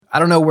I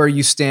don't know where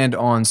you stand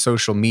on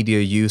social media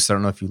use. I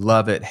don't know if you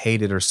love it,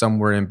 hate it, or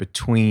somewhere in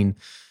between.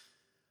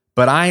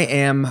 But I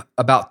am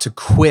about to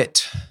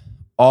quit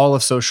all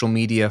of social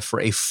media for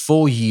a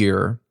full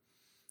year.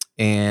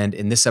 And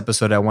in this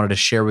episode, I wanted to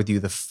share with you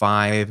the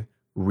 5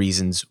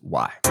 reasons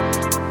why.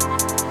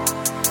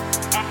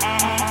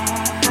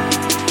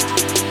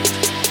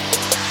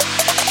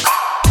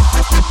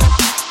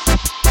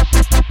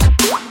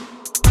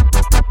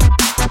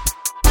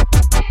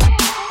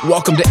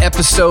 Welcome to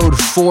episode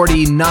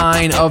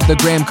 49 of The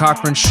Graham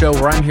Cochran Show,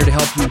 where I'm here to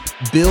help you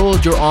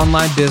build your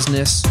online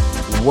business,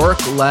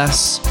 work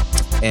less,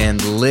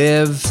 and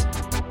live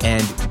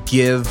and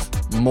give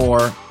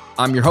more.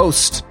 I'm your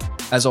host,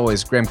 as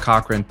always, Graham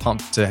Cochran.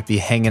 Pumped to be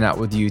hanging out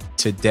with you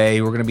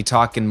today. We're going to be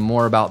talking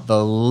more about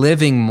the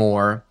living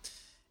more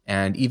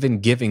and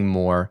even giving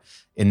more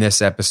in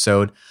this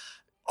episode.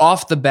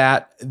 Off the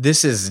bat,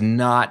 this is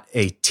not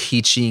a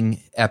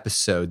teaching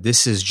episode.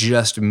 This is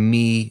just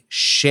me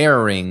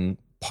sharing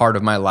part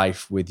of my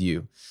life with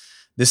you.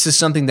 This is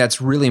something that's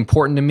really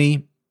important to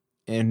me.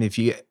 And if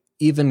you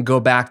even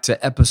go back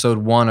to episode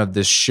 1 of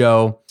this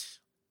show,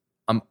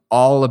 I'm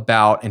all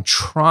about and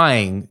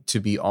trying to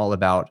be all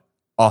about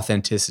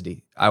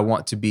authenticity. I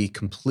want to be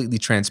completely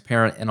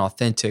transparent and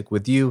authentic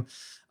with you.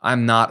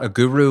 I'm not a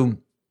guru.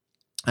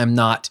 I'm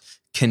not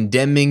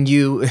condemning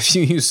you if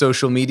you use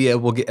social media.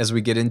 As we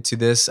get into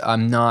this,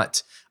 I'm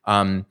not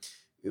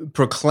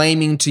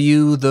proclaiming to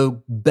you the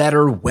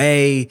better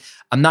way.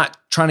 I'm not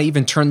trying to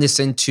even turn this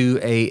into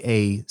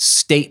a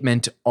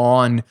statement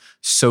on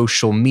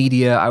social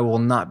media. I will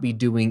not be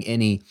doing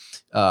any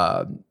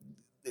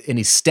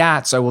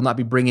stats. I will not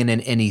be bringing in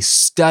any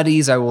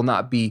studies. I will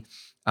not be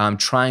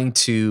trying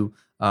to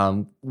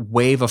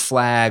wave a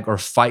flag or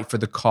fight for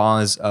the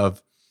cause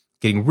of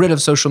getting rid of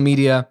social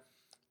media.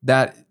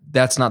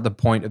 That's not the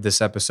point of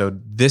this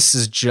episode. This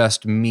is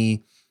just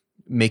me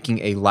making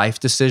a life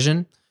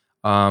decision.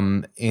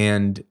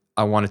 And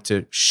I wanted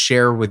to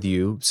share with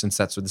you, since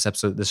that's what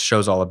this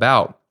show's all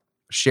about,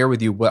 share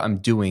with you what I'm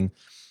doing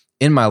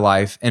in my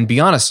life and be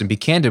honest and be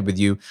candid with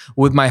you,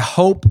 with my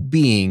hope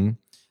being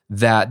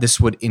that this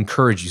would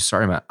encourage you.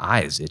 Sorry, my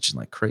eye is itching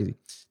like crazy.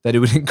 That it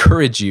would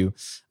encourage you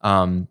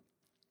and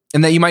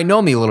that you might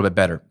know me a little bit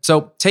better.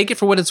 So take it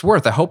for what it's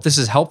worth. I hope this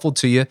is helpful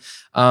to you.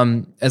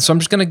 And so I'm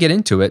just going to get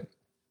into it.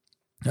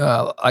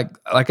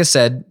 Like I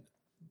said,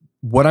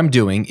 what I'm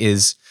doing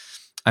is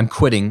I'm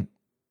quitting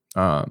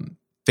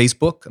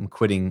Facebook. I'm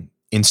quitting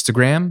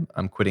Instagram.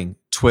 I'm quitting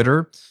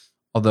Twitter,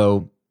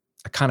 although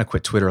I kind of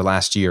quit Twitter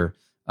last year.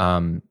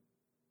 And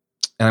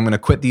I'm going to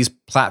quit these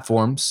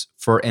platforms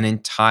for an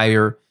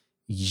entire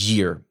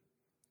year,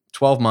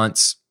 12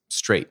 months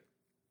straight.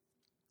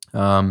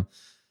 And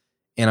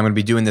I'm going to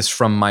be doing this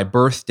from my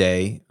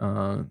birthday,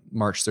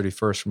 March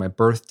 31st, from my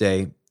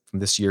birthday from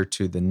this year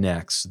to the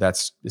next.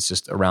 It's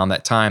just around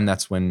that time.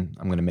 That's when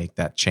I'm going to make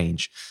that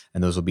change,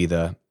 and those will be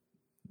the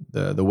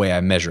way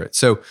I measure it.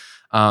 So,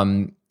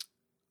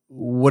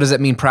 what does that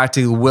mean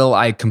practically? Will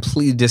I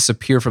completely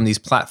disappear from these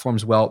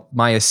platforms? Well,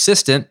 my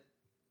assistant,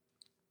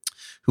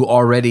 who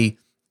already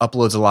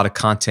uploads a lot of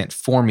content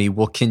for me,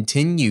 will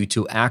continue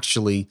to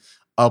actually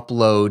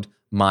upload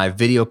my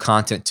video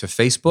content to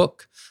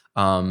Facebook.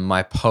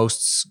 My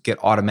posts get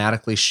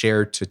automatically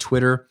shared to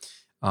Twitter.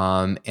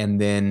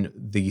 And then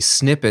the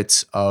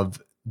snippets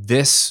of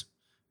this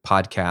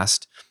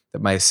podcast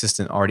that my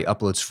assistant already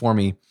uploads for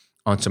me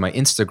onto my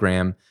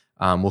Instagram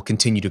will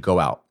continue to go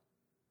out.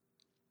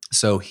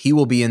 So he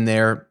will be in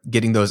there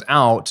getting those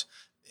out,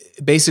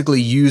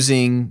 basically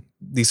using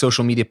the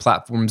social media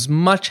platforms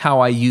much how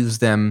I use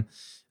them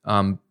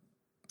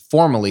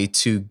formally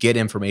to get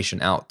information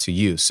out to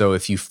you. So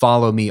if you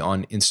follow me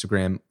on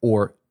Instagram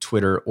or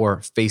Twitter or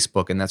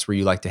Facebook, and that's where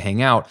you like to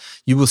hang out,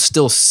 you will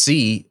still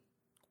see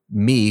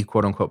me,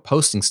 quote unquote,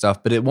 posting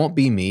stuff, but it won't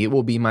be me. It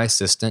will be my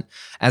assistant,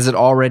 as it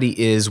already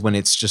is when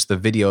it's just the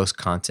videos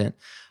content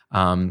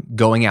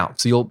going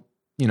out. So you'll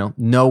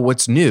know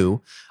what's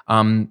new.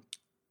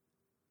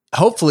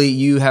 Hopefully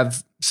you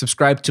have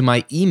subscribed to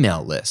my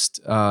email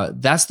list.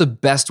 That's the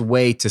best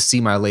way to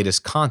see my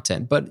latest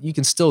content, but you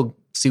can still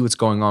see what's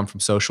going on from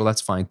social.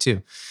 That's fine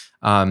too.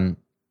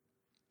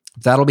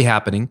 That'll be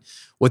happening.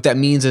 What that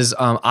means is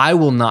I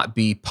will not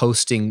be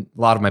posting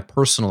a lot of my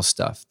personal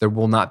stuff. There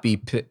will not be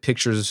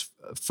pictures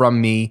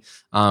from me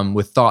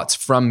with thoughts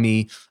from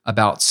me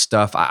about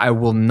stuff. I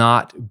will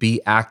not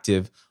be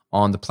active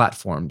on the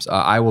platforms.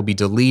 I will be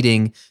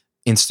deleting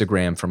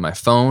Instagram from my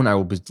phone. I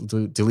will be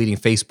deleting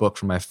Facebook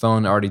from my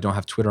phone. I already don't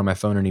have Twitter on my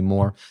phone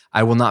anymore.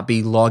 I will not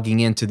be logging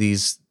into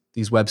these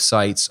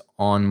websites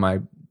on my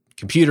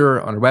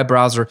computer, on a web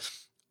browser.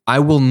 I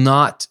will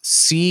not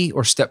see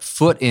or step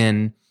foot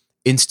in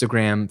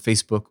Instagram,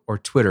 Facebook, or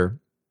Twitter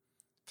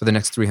for the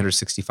next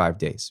 365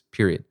 days,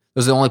 period.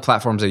 Those are the only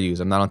platforms I use.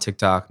 I'm not on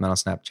TikTok. I'm not on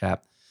Snapchat.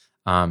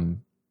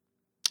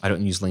 I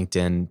don't use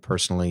LinkedIn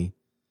personally.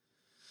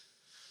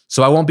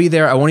 So I won't be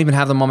there. I won't even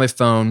have them on my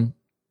phone.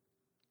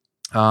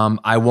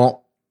 I won't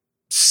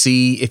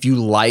see if you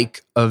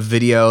like a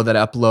video that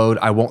I upload.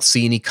 I won't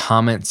see any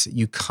comments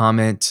you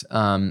comment.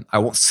 I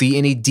won't see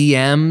any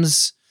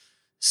DMs.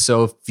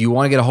 So if you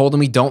want to get a hold of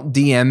me, don't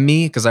DM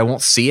me because I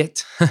won't see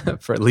it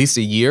for at least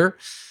a year.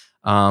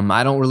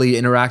 I don't really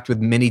interact with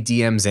many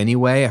DMs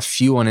anyway, a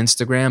few on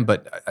Instagram,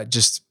 but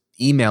just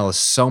email is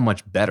so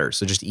much better.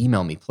 So just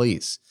email me,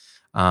 please.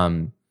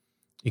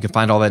 You can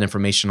find all that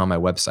information on my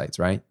websites,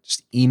 right?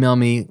 Just email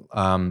me.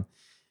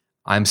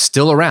 I'm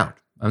still around.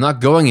 I'm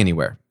not going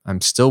anywhere. I'm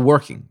still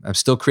working. I'm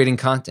still creating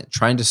content,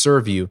 trying to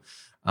serve you.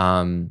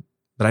 But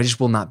I just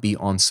will not be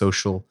on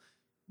social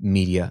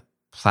media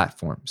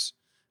platforms.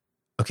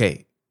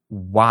 Okay,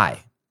 why?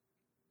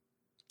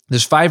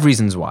 There's 5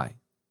 reasons why.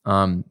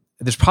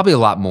 There's probably a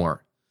lot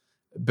more.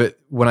 But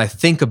when I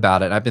think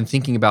about it, I've been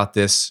thinking about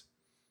this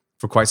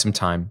for quite some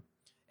time,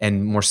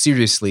 and more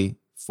seriously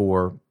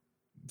for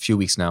a few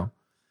weeks now.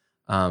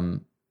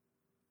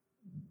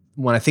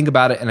 When I think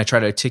about it and I try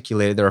to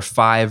articulate it, there are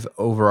 5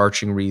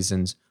 overarching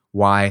reasons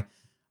why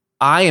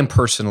I am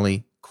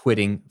personally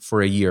quitting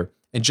for a year.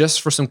 And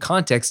just for some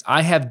context,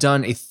 I have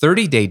done a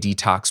 30-day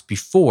detox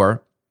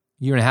before.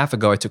 A year and a half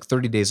ago, I took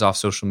 30 days off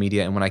social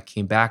media. And when I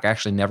came back, I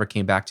actually never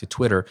came back to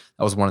Twitter.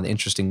 That was one of the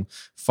interesting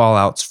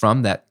fallouts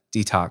from that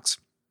detox.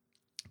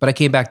 But I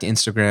came back to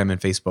Instagram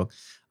and Facebook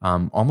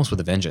almost with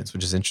a vengeance,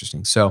 which is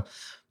interesting. So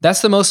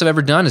that's the most I've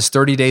ever done is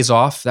 30 days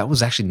off. That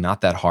was actually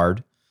not that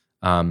hard.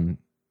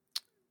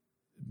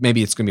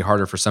 Maybe it's going to be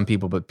harder for some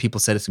people, but people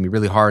said it's going to be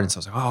really hard. And so I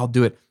was like, oh, I'll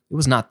do it. It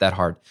was not that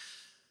hard.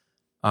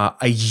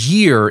 A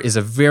year is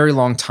a very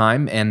long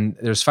time. And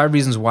there's 5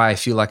 reasons why I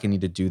feel like I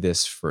need to do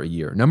this for a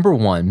year. Number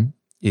 1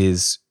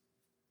 is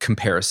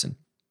comparison.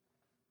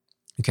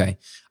 Okay.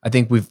 I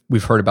think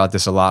we've heard about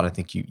this a lot. I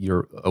think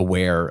you're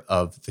aware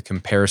of the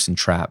comparison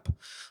trap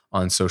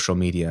on social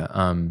media.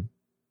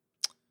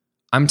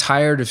 I'm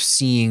tired of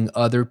seeing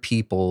other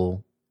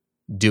people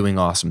doing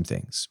awesome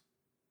things.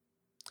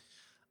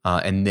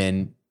 And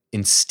then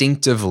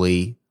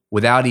instinctively,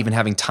 without even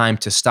having time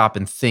to stop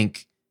and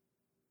think,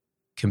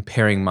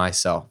 comparing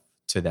myself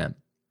to them.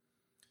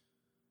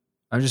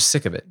 I'm just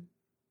sick of it.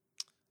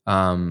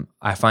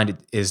 I find it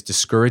is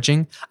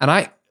discouraging. And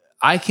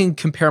I can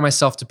compare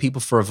myself to people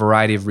for a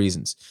variety of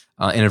reasons,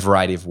 in a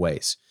variety of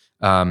ways.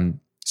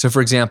 So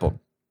for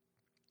example,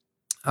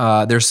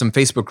 there's some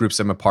Facebook groups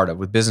I'm a part of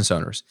with business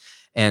owners,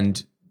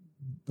 and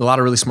a lot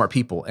of really smart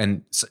people,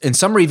 and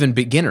some are even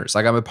beginners.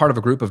 Like I'm a part of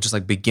a group of just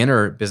like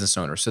beginner business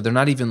owners. So they're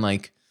not even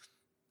like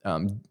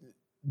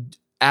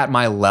at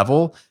my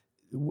level.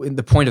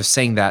 The point of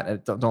saying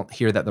that, don't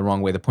hear that the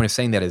wrong way. The point of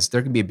saying that is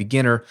there can be a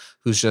beginner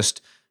who's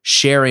just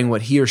sharing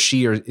what he or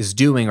she is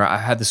doing, or I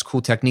had this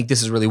cool technique,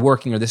 this is really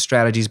working, or this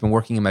strategy has been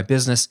working in my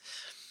business.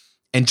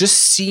 And just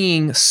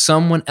seeing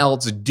someone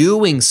else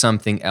doing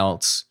something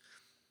else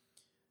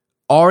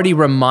already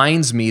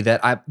reminds me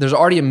that there's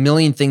already a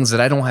million things that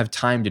I don't have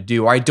time to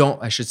do. Or I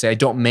don't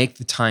make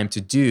the time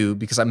to do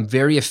because I'm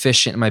very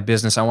efficient in my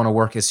business. I want to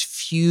work as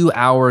few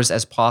hours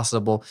as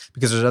possible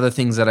because there's other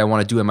things that I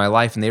want to do in my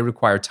life and they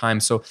require time.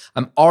 So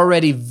I'm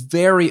already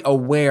very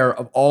aware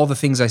of all the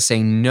things I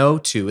say no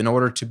to in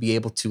order to be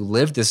able to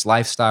live this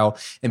lifestyle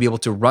and be able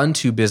to run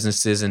 2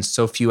 businesses in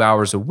so few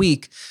hours a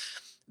week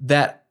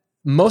that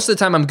most of the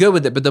time I'm good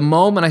with it, but the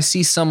moment I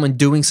see someone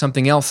doing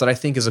something else that I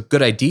think is a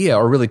good idea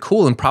or really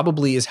cool and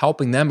probably is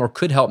helping them or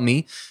could help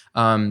me,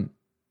 I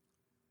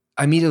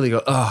immediately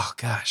go, oh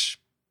gosh,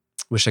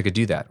 wish I could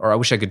do that, or I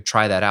wish I could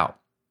try that out.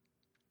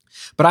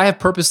 But I have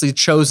purposely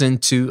chosen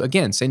to,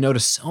 again, say no to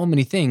so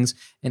many things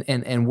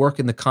and work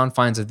in the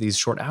confines of these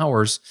short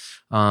hours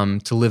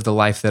to live the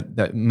life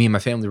that me and my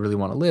family really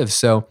want to live.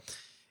 So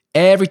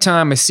every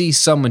time I see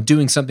someone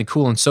doing something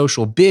cool and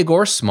social, big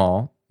or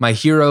small, my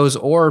heroes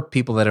or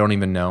people that I don't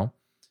even know,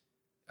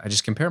 I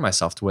just compare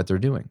myself to what they're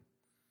doing.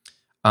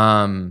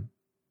 I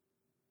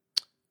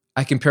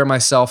compare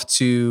myself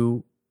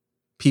to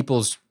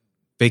people's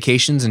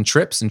vacations and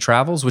trips and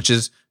travels, which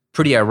is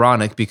pretty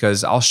ironic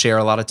because I'll share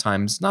a lot of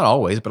times, not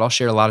always, but I'll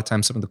share a lot of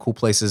times some of the cool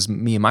places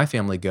me and my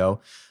family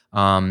go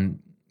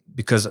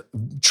because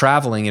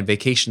traveling and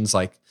vacations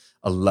like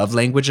a love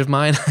language of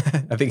mine.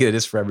 I think it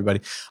is for everybody.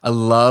 I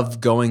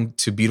love going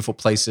to beautiful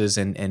places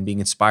and being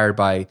inspired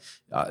by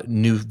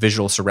new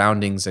visual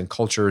surroundings and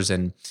cultures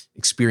and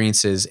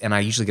experiences. And I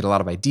usually get a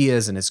lot of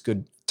ideas and it's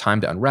good time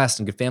to unrest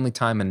and good family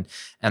time. And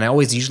I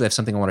always usually have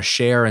something I want to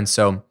share. And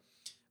so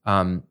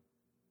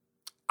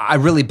I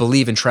really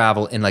believe in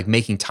travel and like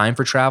making time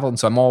for travel. And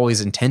so I'm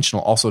always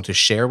intentional also to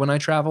share when I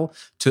travel,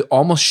 to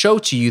almost show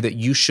to you that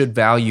you should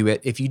value it.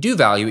 If you do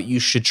value it,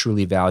 you should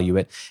truly value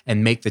it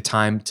and make the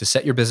time to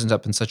set your business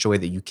up in such a way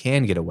that you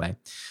can get away.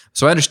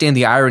 So I understand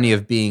the irony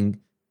of being,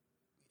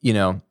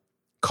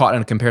 caught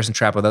in a comparison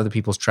trap with other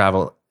people's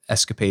travel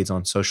escapades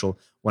on social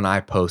when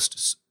I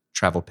post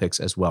travel pics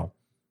as well.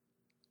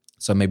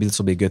 So maybe this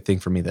will be a good thing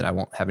for me that I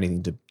won't have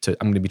anything to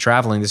I'm going to be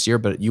traveling this year,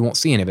 but you won't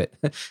see any of it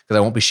because I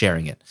won't be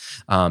sharing it.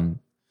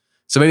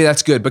 So maybe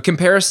that's good. But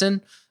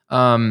comparison,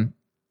 I'm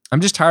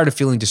just tired of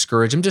feeling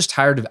discouraged. I'm just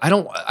tired of, I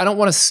don't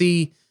want to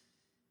see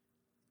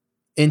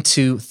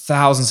into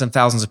thousands and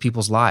thousands of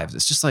people's lives.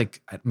 It's just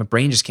like my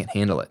brain just can't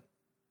handle it.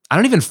 I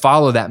don't even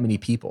follow that many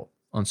people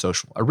on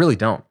social. I really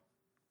don't.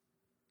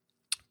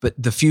 But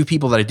the few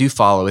people that I do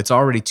follow, it's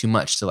already too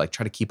much to like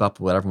try to keep up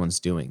with what everyone's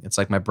doing. It's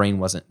like my brain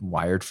wasn't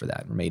wired for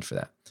that or made for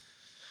that.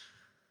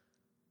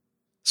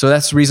 So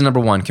that's reason number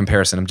one,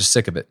 comparison. I'm just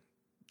sick of it.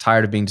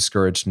 Tired of being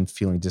discouraged and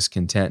feeling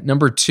discontent.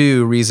 Number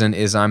two reason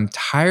is I'm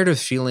tired of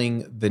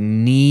feeling the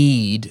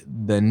need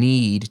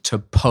to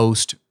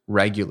post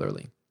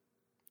regularly,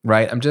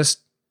 right? I'm just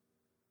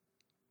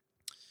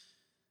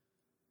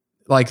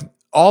like,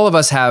 all of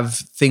us have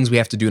things we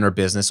have to do in our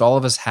business. All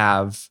of us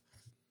have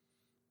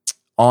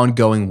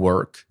ongoing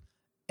work,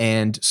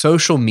 and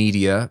social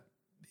media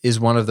is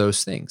one of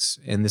those things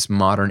in this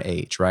modern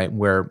age, right?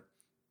 Where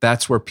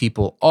that's where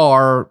people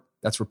are.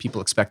 That's where people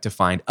expect to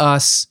find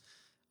us.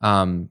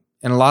 And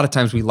a lot of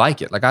times we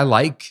like it. Like I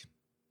like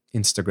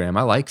Instagram.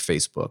 I like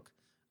Facebook.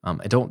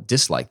 I don't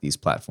dislike these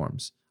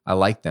platforms. I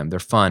like them. They're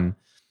fun.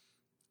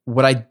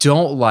 What I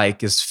don't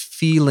like is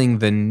feeling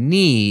the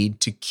need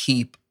to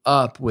keep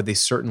up with a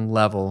certain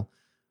level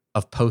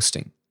of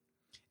posting.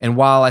 And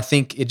while I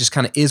think it just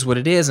kind of is what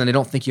it is, and I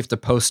don't think you have to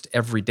post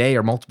every day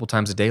or multiple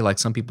times a day like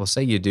some people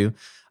say you do,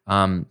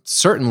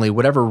 certainly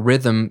whatever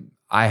rhythm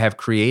I have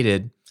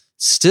created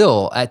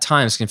still at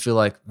times can feel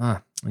like, I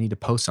need to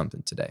post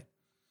something today.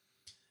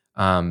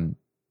 And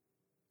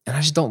I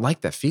just don't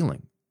like that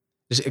feeling.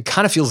 It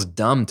kind of feels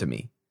dumb to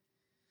me.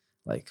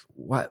 Like,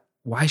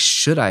 why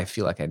should I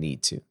feel like I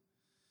need to?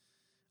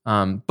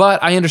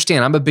 But I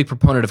understand. I'm a big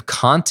proponent of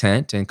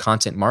content and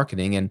content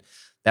marketing, and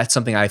that's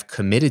something I've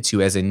committed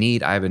to as a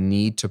need. I have a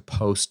need to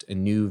post a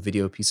new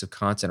video piece of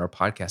content or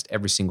podcast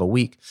every single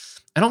week.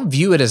 I don't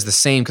view it as the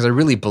same because I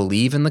really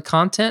believe in the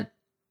content,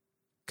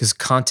 because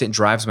content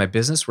drives my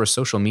business, where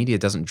social media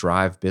doesn't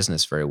drive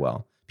business very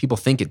well. People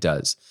think it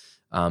does,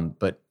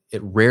 but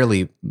it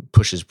rarely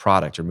pushes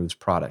product or moves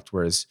product,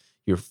 whereas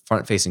your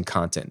front-facing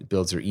content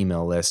builds your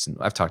email list, and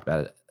I've talked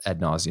about it ad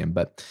nauseum.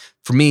 But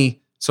for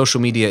me,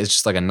 social media is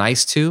just like a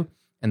nice to,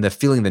 and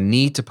the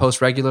need to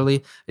post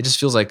regularly, it just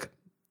feels like,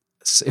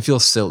 it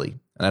feels silly,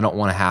 and I don't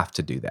want to have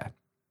to do that.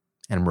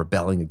 And I'm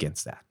rebelling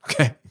against that,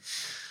 okay?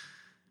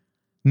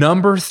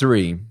 Number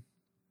three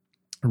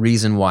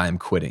reason why I'm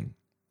quitting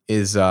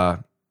is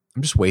I'm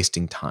just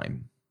wasting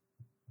time.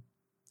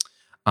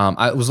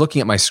 I was looking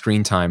at my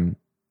screen time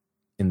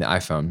in the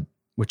iPhone,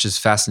 which is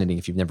fascinating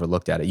if you've never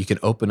looked at it. You can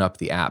open up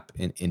the app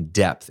in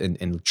depth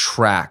and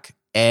track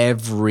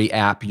every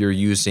app you're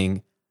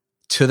using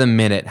to the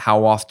minute,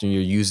 how often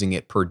you're using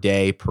it per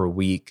day, per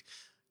week.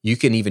 You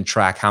can even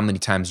track how many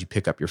times you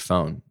pick up your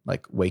phone,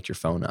 like wake your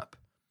phone up.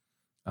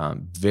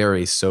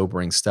 Very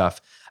sobering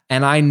stuff.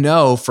 And I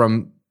know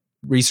from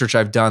research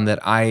I've done that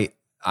I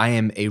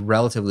am a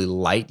relatively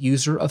light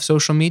user of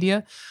social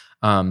media.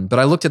 But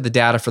I looked at the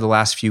data for the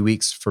last few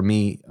weeks for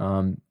me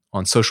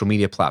on social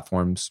media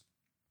platforms.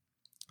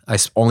 I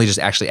only just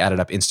actually added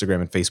up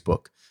Instagram and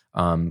Facebook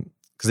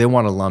because they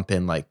want to lump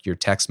in like your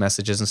text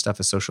messages and stuff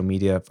as social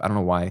media. I don't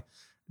know why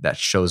that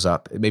shows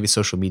up. Maybe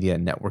social media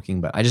and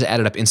networking, but I just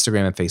added up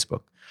Instagram and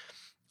Facebook.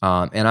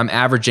 And I'm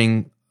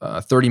averaging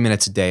 30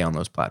 minutes a day on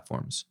those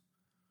platforms,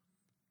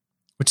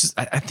 which is,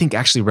 I think,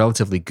 actually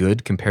relatively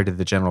good compared to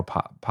the general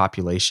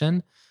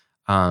population.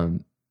 But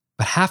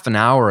half an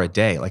hour a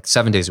day, like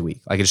 7 days a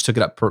week. Like I just took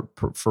it up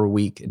for a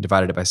week and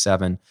divided it by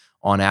 7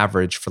 on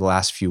average for the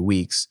last few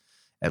weeks,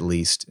 at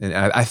least. And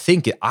I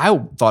think I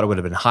thought it would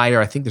have been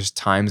higher. I think there's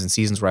times and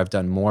seasons where I've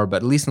done more, but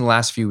at least in the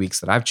last few weeks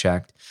that I've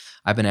checked,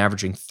 I've been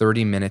averaging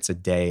 30 minutes a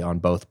day on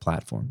both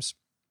platforms.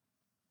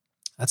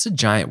 That's a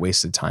giant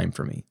waste of time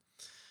for me.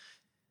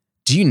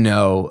 Do you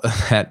know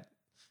that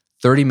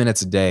 30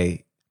 minutes a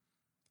day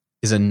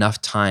is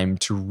enough time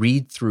to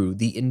read through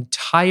the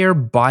entire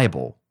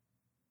Bible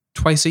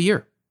twice a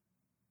year?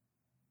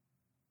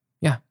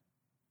 Yeah.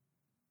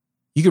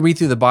 You can read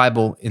through the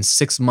Bible in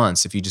 6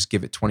 months if you just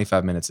give it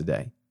 25 minutes a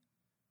day.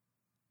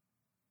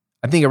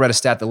 I think I read a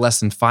stat that less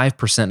than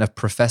 5% of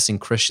professing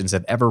Christians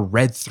have ever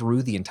read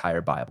through the entire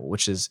Bible,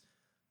 which is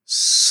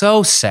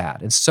so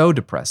sad and so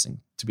depressing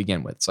to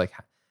begin with. It's like,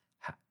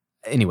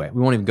 anyway,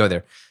 we won't even go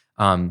there.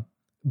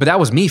 But that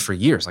was me for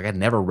years. Like I'd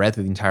never read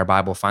through the entire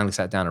Bible, finally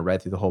sat down and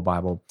read through the whole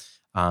Bible.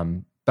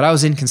 But I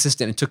was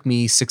inconsistent. It took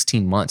me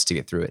 16 months to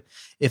get through it.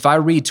 If I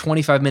read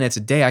 25 minutes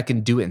a day, I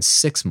can do it in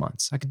 6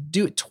 months. I could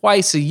do it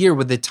twice a year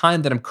with the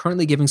time that I'm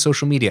currently giving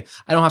social media.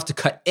 I don't have to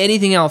cut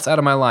anything else out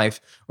of my life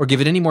or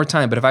give it any more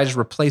time. But if I just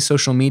replace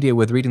social media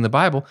with reading the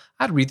Bible,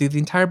 I'd read through the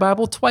entire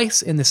Bible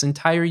twice in this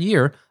entire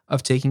year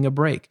of taking a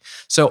break.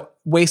 So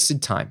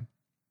wasted time.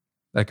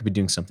 I could be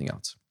doing something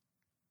else.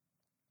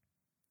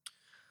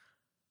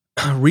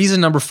 Reason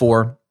number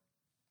 4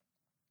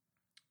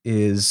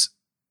 is,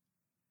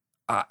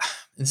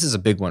 this is a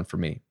big one for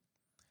me.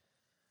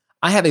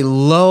 I have a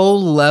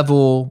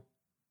low-level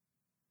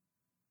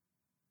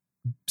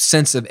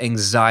sense of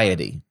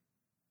anxiety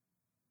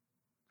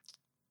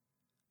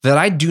that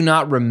I do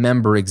not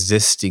remember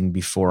existing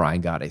before I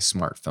got a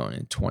smartphone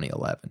in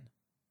 2011.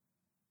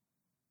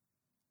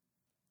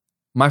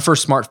 My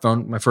first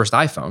smartphone, my first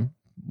iPhone,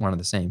 one of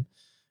the same.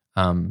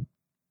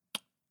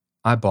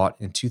 I bought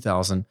in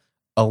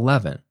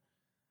 2011.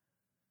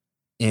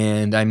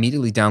 And I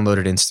immediately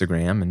downloaded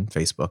Instagram and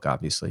Facebook,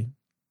 obviously.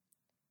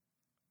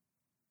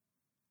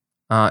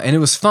 And it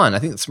was fun. I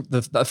think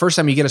the first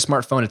time you get a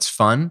smartphone, it's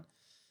fun.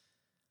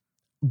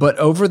 But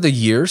over the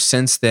years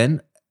since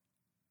then,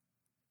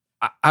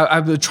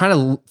 I've been trying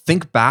to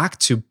think back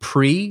to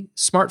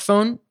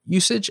pre-smartphone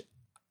usage.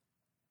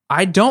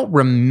 I don't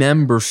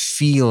remember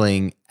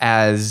feeling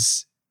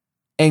as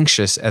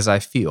anxious as I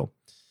feel.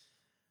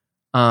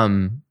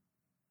 I'm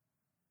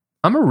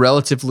a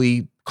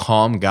relatively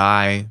calm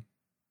guy.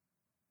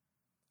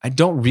 I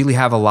don't really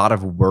have a lot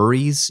of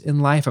worries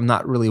in life. I'm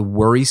not really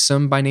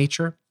worrisome by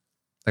nature.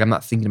 Like I'm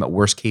not thinking about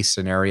worst case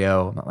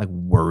scenario. I'm not like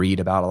worried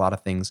about a lot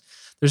of things.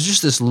 There's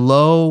just this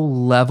low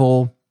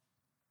level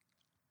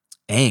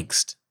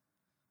angst.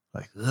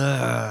 Like,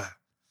 ugh.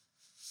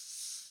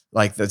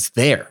 Like that's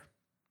there.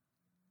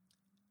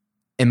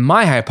 And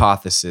my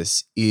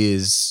hypothesis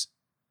is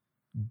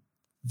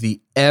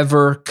the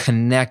ever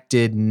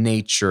connected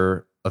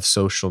nature of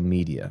social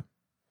media.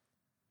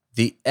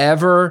 The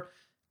ever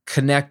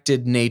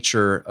connected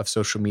nature of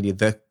social media,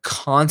 the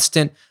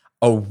constant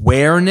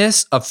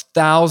awareness of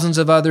thousands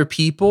of other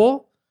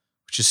people,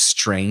 which is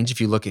strange. If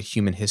you look at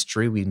human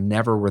history, we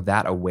never were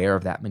that aware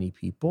of that many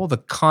people. The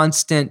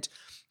constant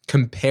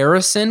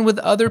comparison with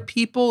other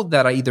people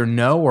that I either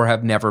know or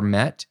have never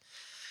met.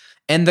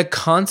 And the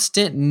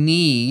constant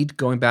need,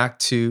 going back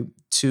to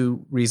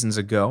 2 reasons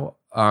ago,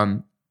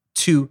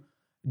 to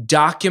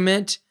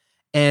document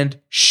and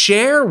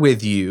share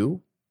with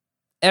you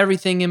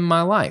everything in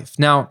my life.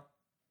 Now,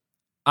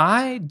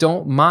 I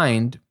don't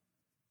mind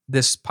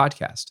this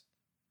podcast.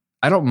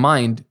 I don't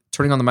mind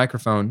turning on the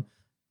microphone,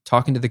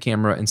 talking to the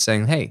camera and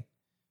saying, hey,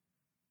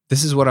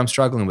 this is what I'm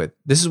struggling with.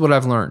 This is what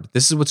I've learned.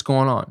 This is what's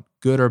going on,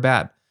 good or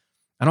bad.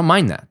 I don't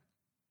mind that.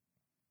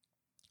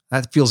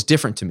 That feels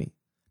different to me.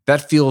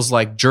 That feels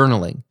like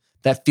journaling.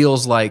 That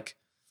feels like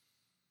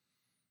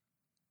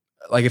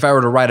if I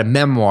were to write a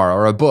memoir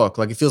or a book,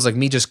 like it feels like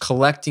me just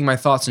collecting my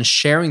thoughts and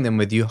sharing them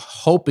with you,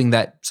 hoping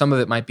that some of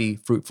it might be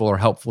fruitful or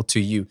helpful to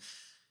you.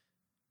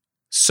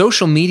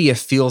 Social media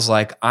feels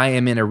like I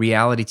am in a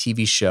reality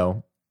TV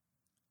show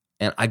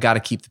and I got to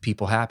keep the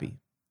people happy.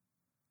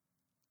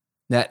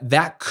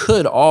 That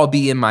could all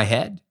be in my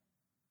head.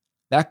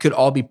 That could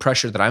all be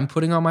pressure that I'm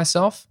putting on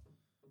myself,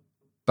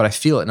 but I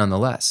feel it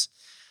nonetheless.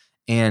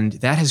 And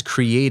that has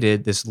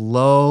created this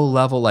low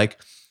level, like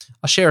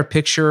I'll share a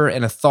picture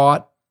and a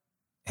thought.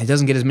 It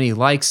doesn't get as many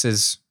likes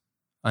as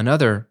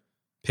another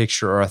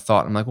picture or a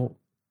thought. I'm like, well,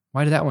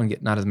 why did that one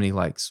get not as many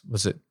likes?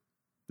 Was it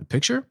the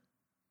picture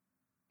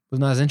was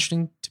not as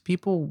interesting to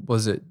people?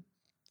 Was it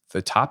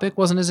the topic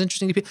wasn't as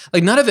interesting to people?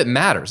 Like none of it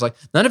matters. Like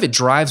none of it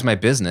drives my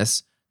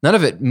business. None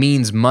of it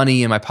means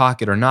money in my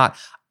pocket or not.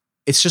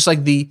 It's just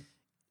like the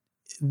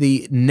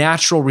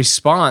natural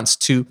response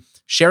to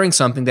sharing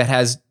something that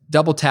has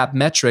double tap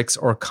metrics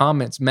or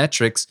comments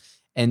metrics,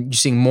 and you're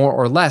seeing more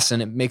or less,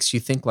 and it makes you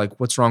think like,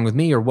 what's wrong with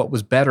me, or what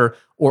was better,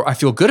 or I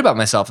feel good about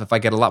myself if I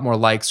get a lot more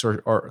likes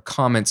or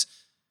comments.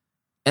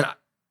 And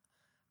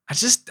I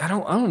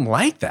don't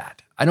like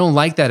that. I don't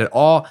like that at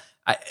all.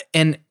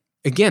 And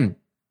again,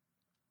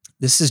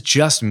 this is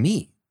just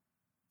me.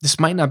 This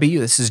might not be you.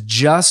 This is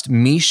just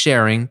me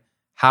sharing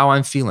how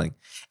I'm feeling.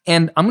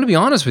 And I'm going to be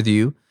honest with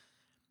you.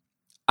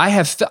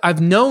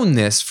 I've known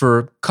this for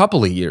a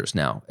couple of years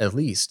now, at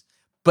least.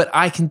 But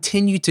I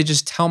continue to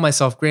just tell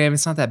myself, Graham,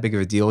 it's not that big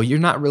of a deal. You're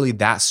not really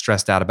that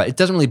stressed out about it. It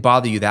doesn't really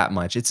bother you that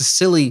much. It's a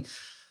silly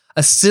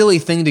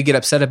thing to get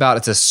upset about.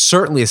 It's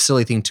certainly a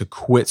silly thing to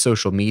quit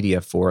social media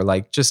for.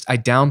 Like, just I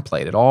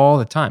downplayed it all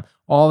the time.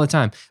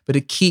 But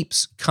it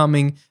keeps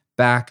coming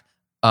back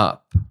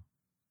up.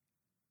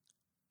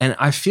 And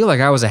I feel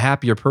like I was a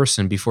happier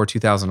person before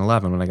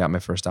 2011 when I got my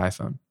first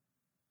iPhone.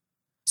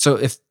 So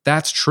if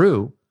that's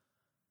true,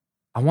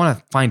 I want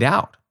to find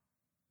out.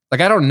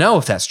 Like, I don't know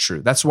if that's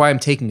true. That's why I'm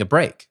taking a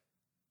break,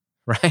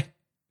 right?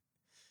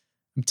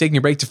 I'm taking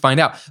a break to find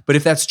out. But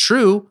if that's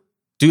true,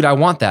 dude, I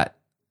want that.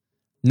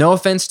 No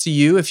offense to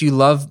you if you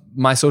love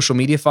my social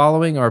media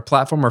following or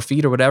platform or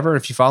feed or whatever.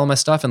 If you follow my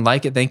stuff and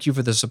like it, thank you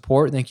for the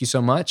support. Thank you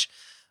so much.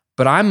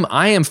 But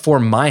I am for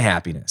my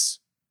happiness,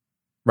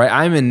 right?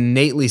 I'm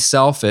innately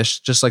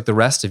selfish, just like the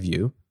rest of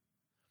you.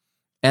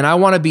 And I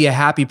want to be a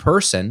happy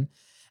person.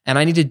 And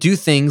I need to do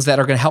things that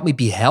are going to help me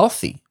be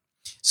healthy.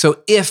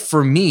 So if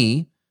for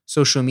me,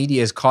 social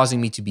media is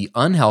causing me to be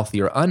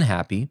unhealthy or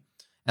unhappy,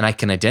 and I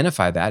can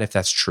identify that if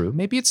that's true.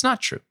 Maybe it's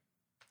not true.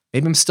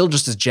 Maybe I'm still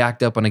just as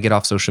jacked up when I get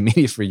off social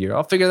media for a year.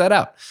 I'll figure that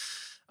out.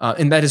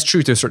 And that is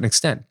true to a certain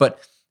extent. But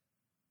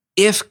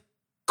if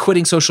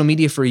quitting social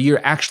media for a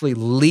year actually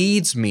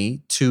leads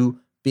me to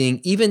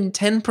being even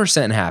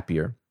 10%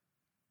 happier,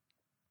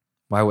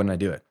 why wouldn't I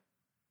do it?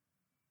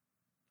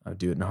 I would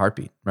do it in a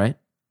heartbeat, right?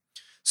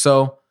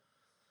 So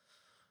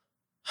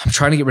I'm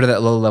trying to get rid of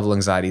that low level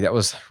anxiety. That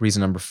was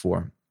reason number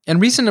 4. And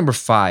reason number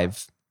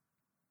 5,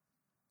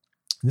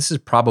 this is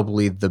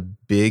probably the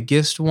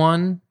biggest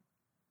one,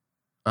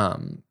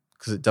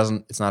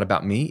 because it's not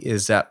about me,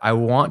 is that I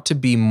want to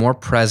be more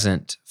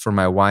present for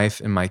my wife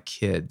and my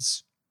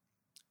kids.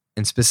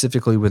 And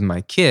specifically with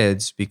my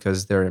kids,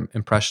 because they're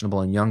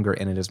impressionable and younger,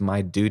 and it is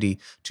my duty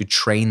to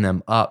train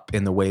them up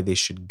in the way they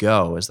should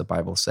go, as the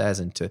Bible says,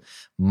 and to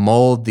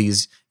mold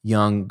these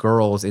young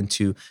girls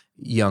into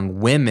young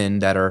women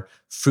that are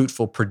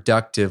fruitful,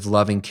 productive,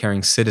 loving,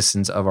 caring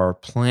citizens of our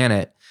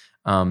planet.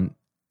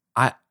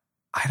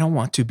 I don't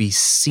want to be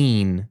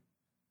seen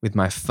with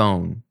my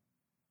phone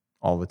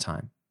all the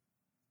time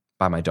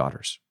by my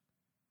daughters.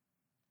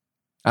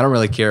 I don't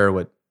really care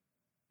what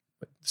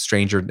a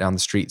stranger down the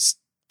street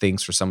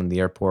thinks, or someone in the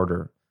airport,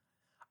 or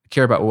I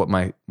care about what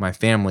my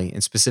family,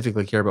 and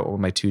specifically care about what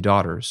my two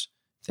daughters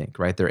think,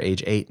 right? They're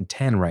age 8 and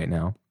 10 right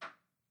now.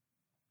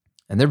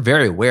 And they're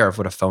very aware of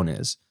what a phone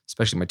is,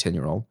 especially my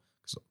 10-year-old,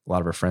 because a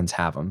lot of her friends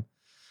have them.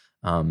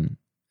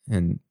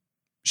 And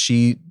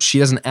she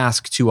doesn't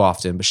ask too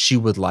often, but she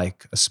would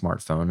like a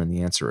smartphone. And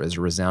the answer is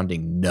a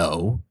resounding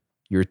no.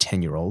 You're a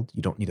 10-year-old.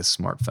 You don't need a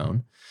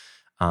smartphone.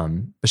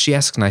 But she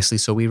asks nicely,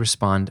 so we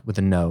respond with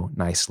a no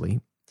nicely.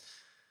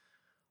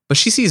 But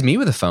she sees me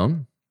with a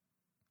phone.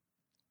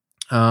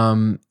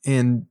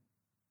 And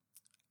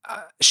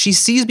she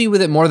sees me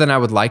with it more than I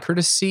would like her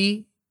to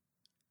see.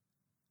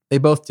 They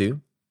both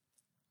do.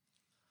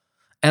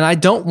 And I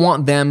don't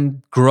want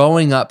them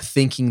growing up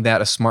thinking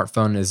that a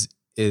smartphone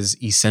is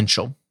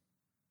essential,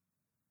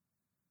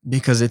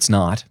 because it's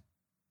not.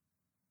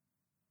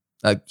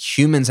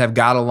 Humans have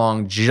got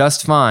along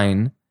just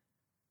fine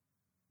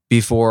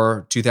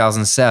before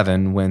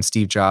 2007, when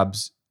Steve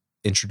Jobs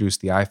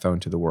introduced the iPhone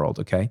to the world,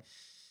 okay?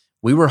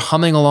 We were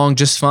humming along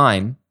just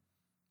fine.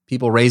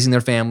 People raising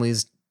their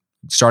families,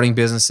 starting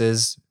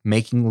businesses,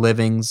 making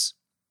livings,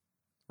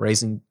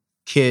 raising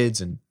kids,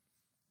 and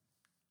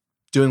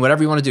doing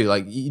whatever you want to do.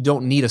 Like, you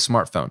don't need a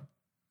smartphone,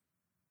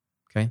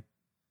 okay?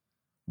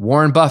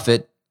 Warren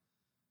Buffett,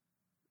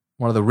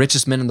 one of the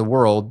richest men in the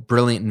world,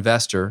 brilliant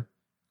investor,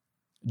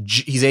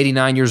 he's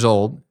 89 years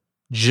old.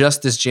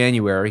 Just this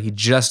January, he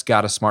just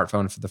got a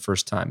smartphone for the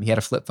first time. He had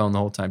a flip phone the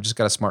whole time, just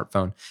got a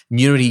smartphone. And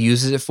you know what he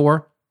uses it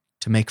for?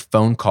 To make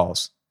phone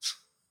calls.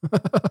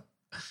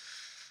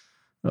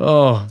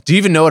 Oh, do you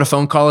even know what a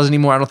phone call is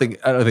anymore? I don't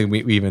think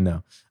we even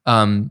know.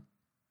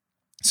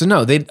 So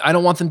no, I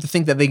don't want them to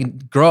think that they can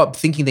grow up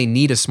thinking they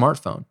need a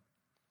smartphone.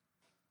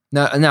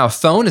 Now, a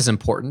phone is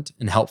important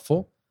and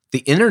helpful. The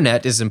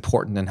internet is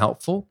important and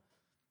helpful.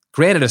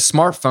 Granted, a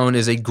smartphone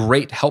is a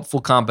great, helpful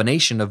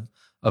combination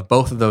of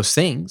both of those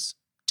things.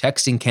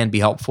 Texting can be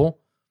helpful.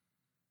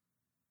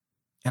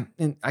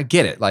 And I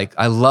get it. Like,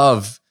 I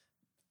love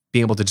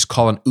being able to just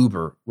call an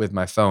Uber with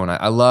my phone.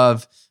 I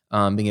love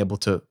being able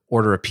to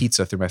order a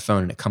pizza through my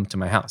phone and it come to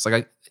my house.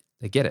 Like,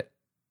 I get it.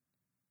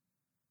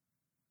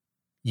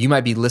 You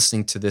might be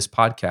listening to this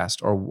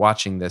podcast or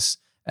watching this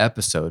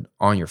episode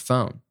on your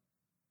phone.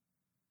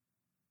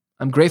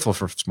 I'm grateful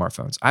for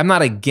smartphones. I'm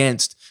not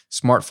against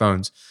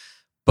smartphones,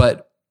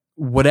 but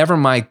whatever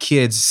my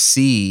kids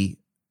see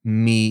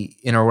me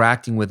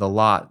interacting with a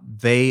lot,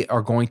 they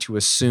are going to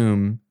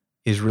assume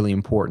is really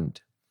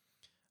important.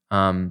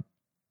 And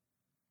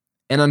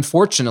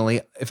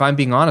unfortunately, if I'm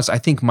being honest, I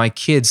think my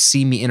kids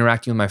see me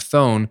interacting with my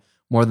phone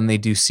more than they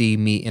do see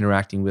me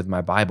interacting with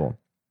my Bible.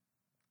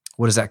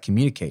 What does that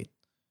communicate?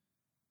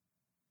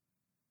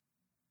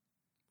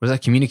 What does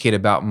that communicate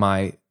about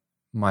my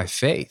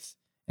faith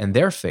and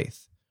their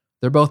faith?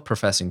 They're both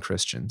professing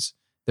Christians.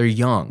 They're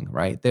young,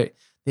 right? They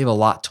have a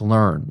lot to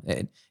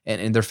learn,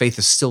 and their faith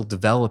is still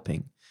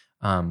developing.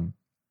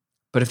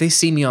 But if they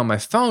see me on my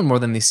phone more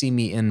than they see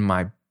me in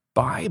my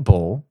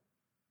Bible,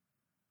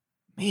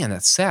 man,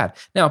 that's sad.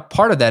 Now,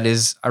 part of that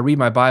is I read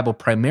my Bible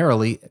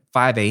primarily at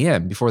 5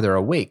 a.m. before they're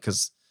awake,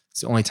 because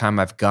it's the only time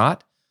I've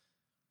got.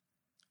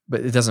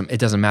 But it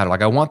doesn't matter.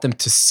 Like, I want them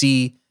to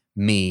see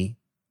me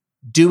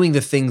doing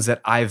the things that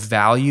I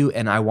value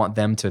and I want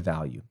them to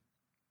value.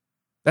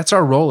 That's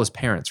our role as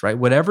parents, right?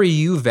 Whatever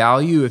you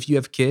value, if you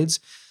have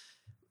kids,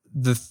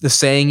 the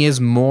saying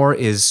is more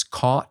is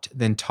caught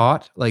than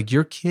taught. Like,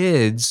 your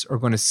kids are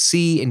going to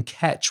see and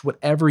catch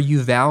whatever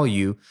you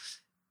value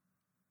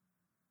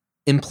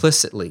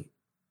implicitly.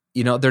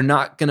 You know, they're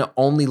not going to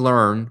only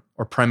learn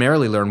or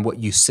primarily learn what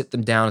you sit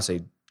them down and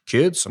say,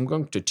 kids, I'm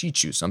going to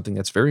teach you something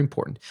that's very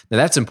important. Now,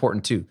 that's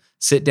important too.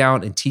 Sit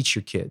down and teach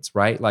your kids,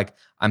 right? Like,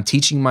 I'm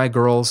teaching my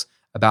girls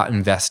about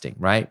investing,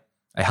 right?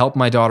 I helped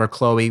my daughter,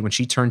 Chloe, when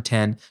she turned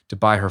 10 to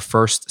buy her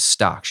first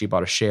stock. She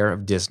bought a share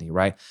of Disney,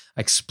 right?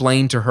 I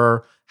explained to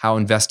her how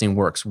investing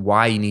works,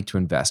 why you need to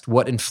invest,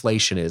 what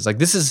inflation is. Like,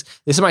 this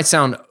might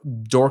sound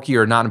dorky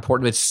or not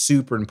important, but it's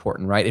super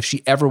important, right? If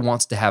she ever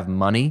wants to have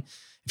money,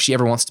 if she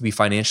ever wants to be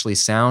financially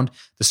sound,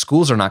 the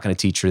schools are not going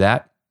to teach her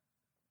that.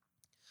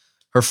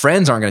 Her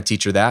friends aren't going to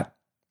teach her that.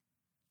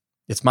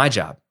 It's my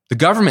job. The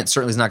government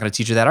certainly is not going to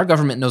teach her that. Our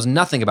government knows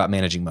nothing about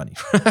managing money.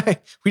 Right?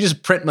 We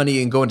just print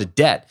money and go into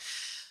debt.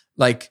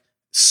 Like,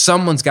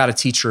 someone's got to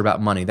teach her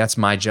about money. That's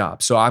my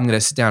job. So I'm going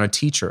to sit down and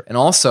teach her. And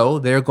also,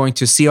 they're going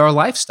to see our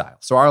lifestyle.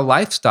 So our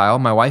lifestyle,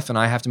 my wife and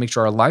I have to make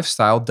sure our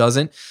lifestyle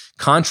doesn't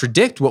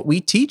contradict what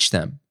we teach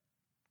them.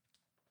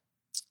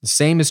 The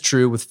same is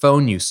true with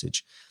phone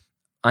usage.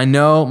 I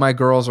know my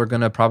girls are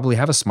going to probably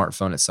have a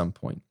smartphone at some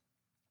point,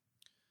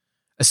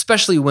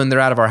 especially when they're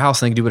out of our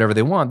house and they can do whatever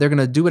they want. They're going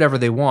to do whatever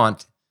they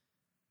want.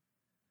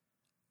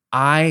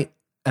 I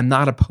am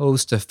not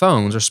opposed to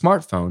phones or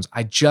smartphones.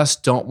 I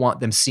just don't want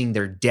them seeing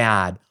their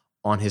dad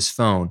on his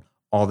phone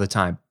all the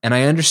time. And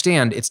I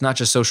understand it's not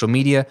just social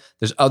media.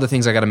 There's other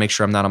things I got to make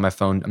sure I'm not on my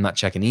phone. I'm not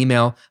checking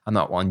email. I'm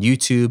not on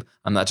YouTube.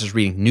 I'm not just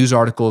reading news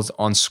articles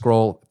on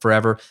scroll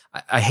forever.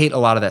 I hate a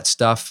lot of that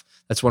stuff.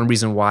 That's one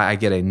reason why I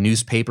get a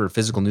newspaper, a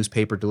physical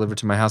newspaper delivered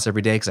to my house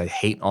every day, because I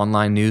hate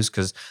online news,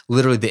 because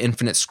literally the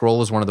infinite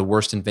scroll is one of the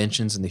worst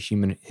inventions in the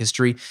human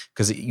history,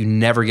 because you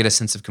never get a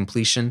sense of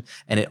completion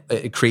and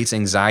it creates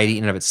anxiety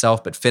in and of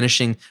itself. But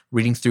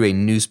reading through a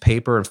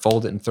newspaper and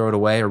fold it and throw it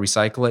away or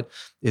recycle it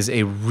is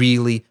a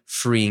really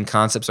freeing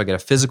concept. So I get a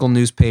physical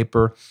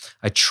newspaper.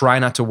 I try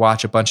not to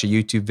watch a bunch of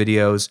YouTube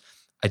videos.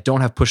 I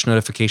don't have push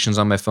notifications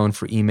on my phone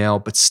for email,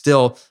 but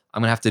still, I'm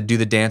going to have to do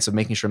the dance of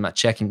making sure I'm not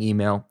checking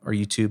email or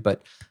YouTube.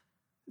 But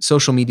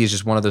social media is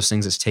just one of those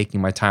things that's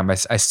taking my time. I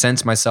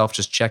sense myself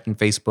just checking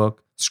Facebook,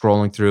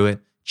 scrolling through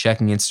it,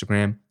 checking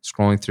Instagram,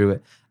 scrolling through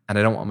it, and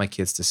I don't want my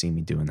kids to see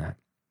me doing that.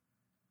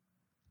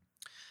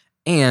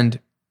 And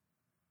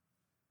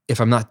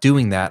if I'm not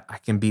doing that, I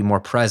can be more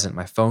present.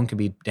 My phone can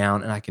be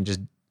down and I can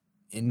just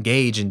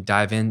engage and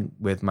dive in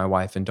with my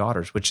wife and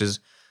daughters, which is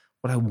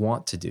what I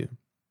want to do.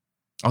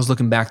 I was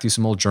looking back through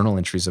some old journal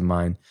entries of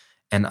mine,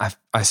 and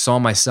I saw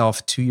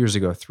myself 2 years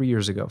ago, 3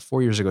 years ago,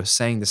 4 years ago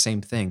saying the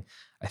same thing.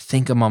 I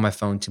think I'm on my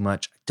phone too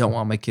much. I don't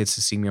want my kids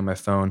to see me on my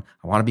phone.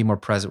 I want to be more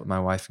present with my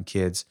wife and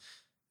kids.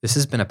 This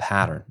has been a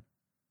pattern,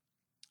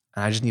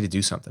 and I just need to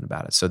do something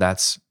about it. So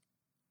that's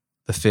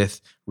the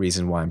fifth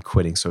reason why I'm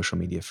quitting social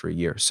media for a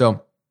year. So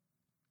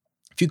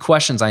a few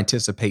questions I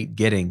anticipate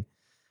getting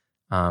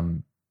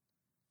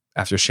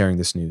after sharing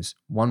this news.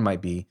 One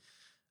might be,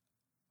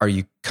 are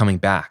you coming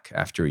back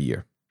after a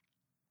year?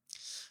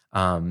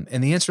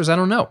 And the answer is, I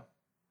don't know.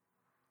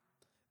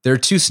 There are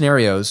two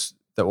scenarios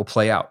that will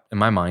play out in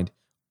my mind.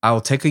 I will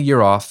take a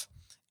year off,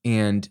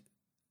 and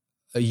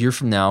a year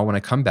from now, when I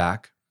come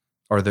back,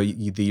 or the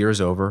year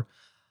is over,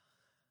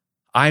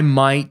 I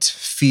might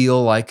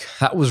feel like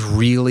that was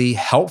really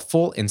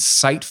helpful,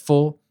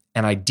 insightful,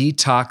 and I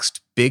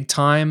detoxed big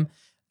time.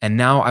 And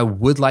now I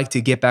would like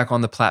to get back on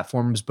the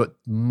platforms, but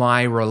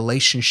my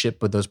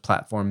relationship with those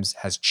platforms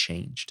has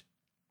changed.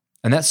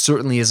 And that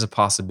certainly is a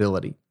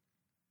possibility.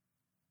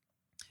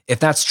 If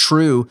that's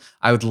true,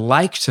 I would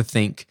like to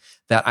think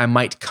that I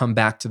might come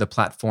back to the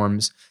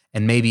platforms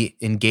and maybe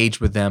engage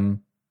with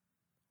them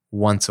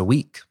once a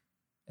week,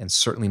 and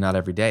certainly not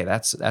every day.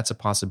 That's a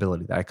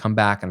possibility, that I come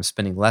back and I'm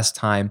spending less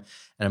time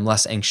and I'm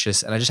less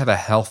anxious and I just have a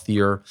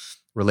healthier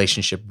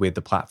relationship with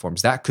the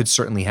platforms. That could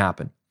certainly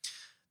happen.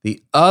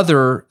 The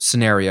other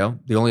scenario,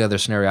 the only other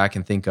scenario I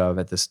can think of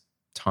at this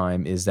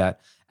time, is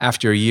that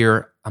after a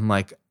year, I'm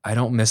like, I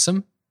don't miss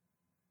them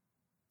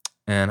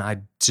and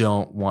I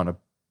don't want to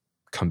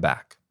come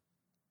back.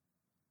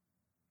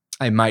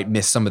 I might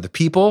miss some of the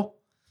people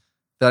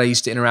that I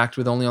used to interact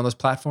with only on those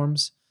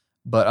platforms.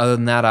 But other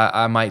than that,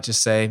 I might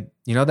just say,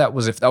 if that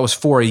was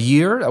for a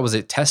year, that was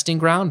a testing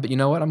ground, but you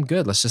know what? I'm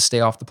good. Let's just stay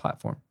off the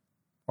platform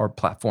or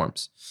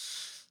platforms.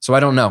 So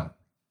I don't know.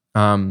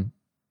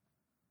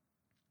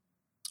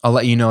 I'll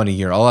let you know in a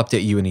year. I'll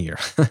update you in a year.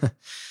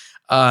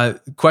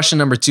 Question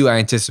number 2 I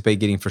anticipate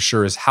getting for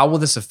sure is, how will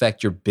this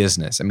affect your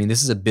business? I mean,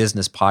 this is a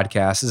business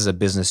podcast. This is a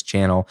business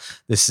channel.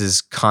 This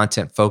is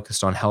content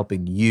focused on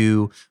helping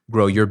you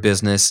grow your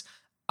business.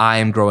 I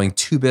am growing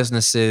 2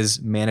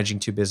 businesses, managing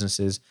 2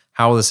 businesses.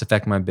 How will this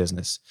affect my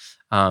business?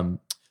 The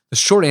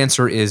short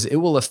answer is, it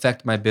will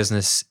affect my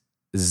business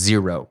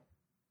zero.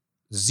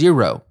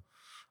 The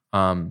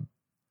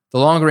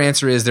longer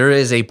answer is, there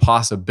is a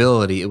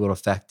possibility it will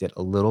affect it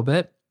a little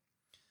bit,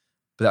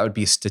 but that would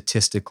be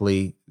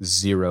statistically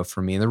 0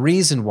 for me. And the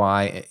reason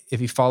why,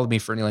 if you followed me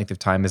for any length of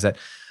time, is that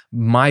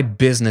my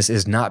business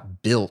is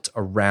not built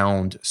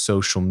around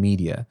social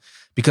media,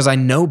 because I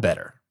know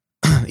better.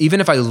 Even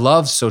if I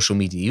love social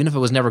media, even if I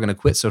was never going to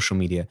quit social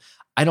media,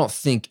 I don't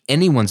think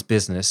anyone's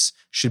business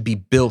should be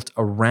built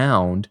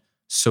around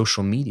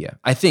social media.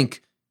 I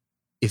think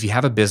if you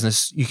have a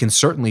business, you can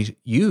certainly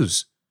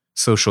use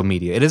social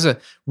media. It is a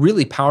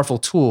really powerful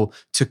tool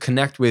to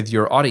connect with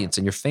your audience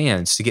and your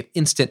fans, to get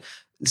instant,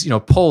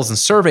 polls and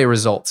survey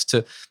results,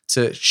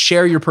 to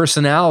share your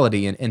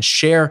personality and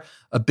share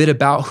a bit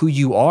about who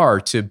you are,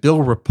 to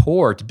build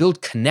rapport, to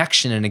build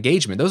connection and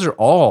engagement. Those are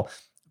all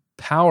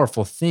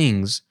powerful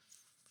things.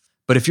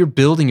 But if you're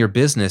building your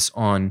business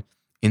on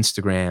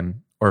Instagram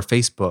or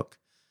Facebook,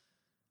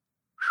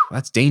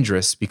 that's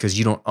dangerous, because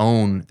you don't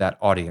own that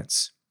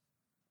audience.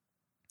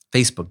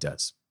 Facebook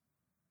does.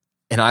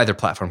 In either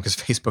platform, because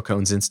Facebook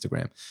owns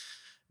Instagram.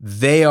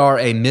 They are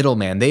a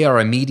middleman. They are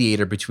a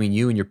mediator between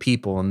you and your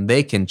people, and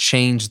they can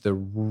change the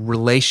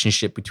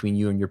relationship between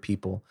you and your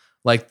people,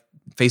 like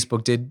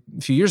Facebook did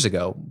a few years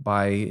ago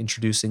by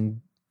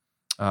introducing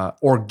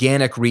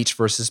organic reach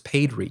versus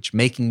paid reach,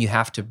 making you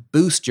have to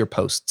boost your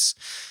posts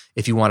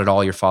if you wanted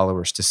all your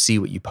followers to see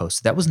what you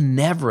posted. That was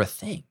never a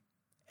thing,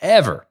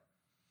 ever,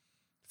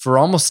 for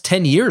almost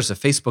 10 years of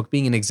Facebook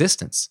being in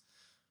existence.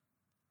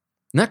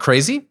 Isn't that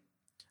crazy?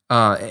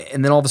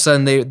 And then all of a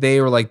sudden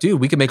they were like, dude,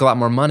 we can make a lot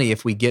more money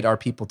if we get our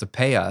people to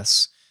pay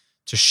us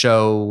to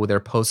show their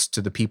posts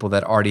to the people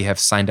that already have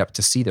signed up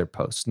to see their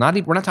posts.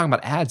 We're not talking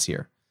about ads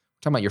here.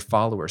 We're talking about your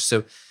followers.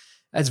 So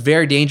that's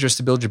very dangerous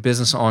to build your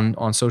business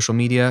on social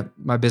media.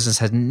 My business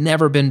has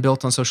never been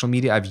built on social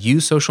media. I've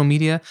used social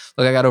media.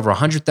 Look, I got over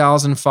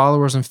 100,000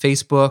 followers on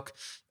Facebook,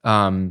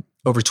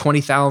 over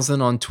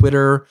 20,000 on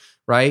Twitter,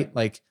 right?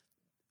 Like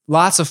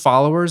lots of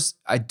followers.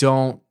 I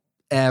don't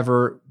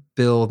ever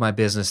build my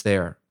business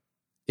there.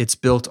 It's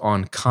built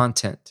on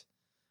content,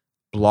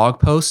 blog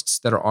posts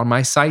that are on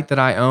my site that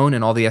I own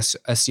and all the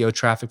SEO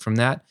traffic from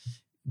that,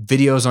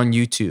 videos on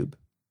YouTube,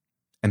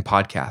 and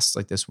podcasts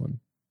like this one.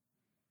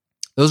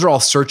 Those are all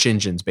search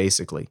engines,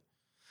 basically,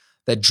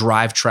 that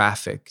drive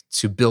traffic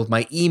to build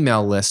my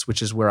email list,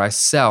 which is where I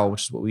sell,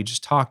 which is what we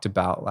just talked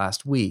about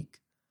last week.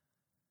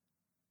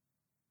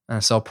 And I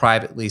sell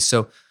privately.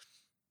 So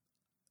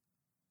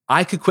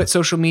I could quit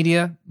social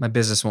media. My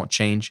business won't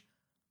change.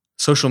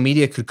 Social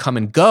media could come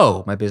and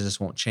go. My business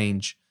won't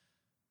change.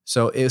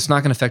 So it's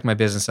not going to affect my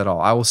business at all.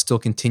 I will still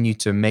continue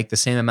to make the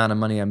same amount of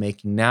money I'm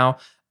making now,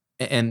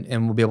 and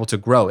we'll be able to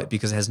grow it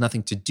because it has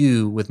nothing to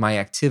do with my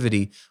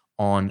activity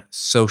on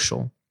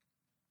social.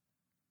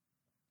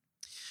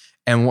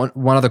 And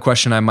one other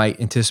question I might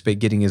anticipate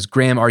getting is,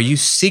 Graham, are you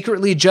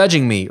secretly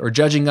judging me or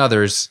judging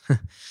others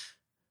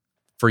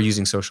for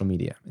using social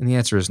media? And the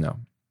answer is no.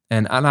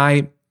 And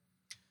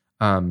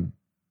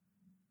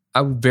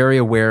I'm very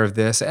aware of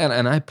this,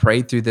 and I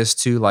prayed through this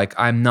too. Like,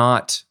 I'm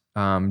not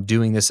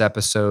doing this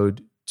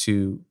episode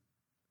to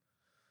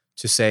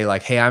say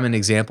like, hey, I'm an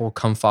example,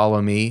 come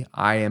follow me.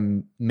 I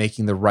am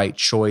making the right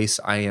choice.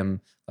 I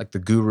am like the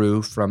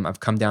guru I've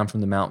come down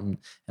from the mountain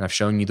and I've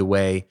shown you the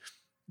way.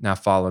 Now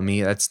follow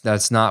me.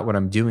 That's not what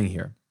I'm doing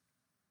here.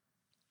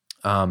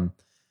 And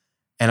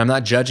I'm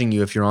not judging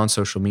you if you're on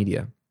social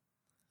media.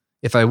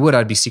 If I would,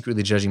 I'd be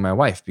secretly judging my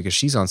wife because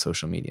she's on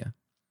social media.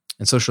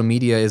 And social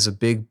media is a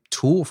big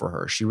tool for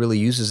her. She really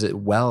uses it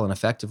well and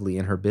effectively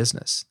in her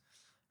business.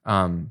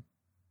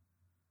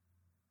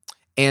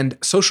 And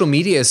social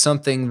media is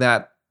something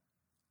that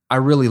I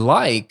really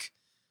like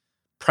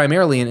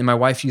primarily, and my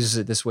wife uses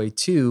it this way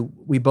too.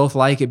 We both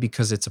like it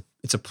because it's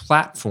a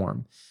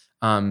platform.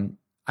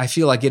 I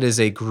feel like it is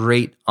a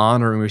great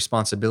honor and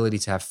responsibility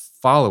to have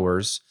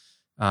followers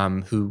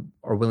who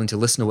are willing to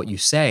listen to what you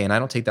say, and I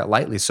don't take that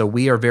lightly. So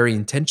we are very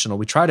intentional.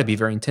 We try to be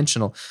very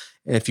intentional.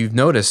 And if you've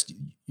noticed,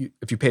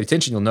 if you paid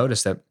attention, you'll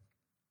notice that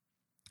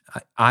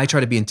I try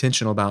to be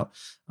intentional about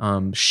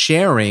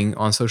sharing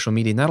on social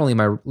media, not only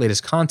my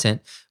latest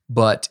content,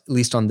 but at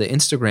least on the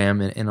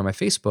Instagram and on my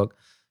Facebook,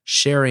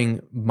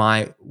 sharing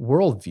my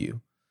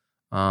worldview.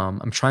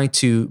 I'm trying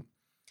to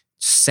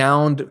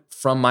sound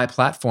from my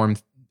platform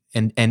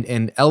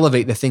and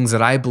elevate the things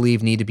that I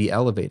believe need to be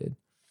elevated.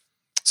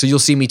 So you'll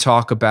see me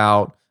talk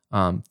about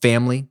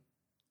family,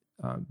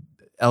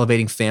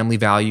 elevating family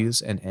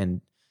values,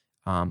 and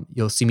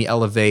you'll see me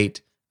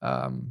elevate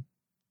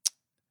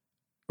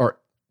or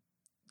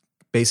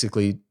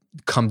basically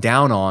come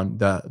down on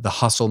the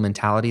hustle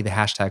mentality, the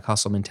hashtag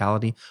hustle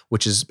mentality,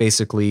 which is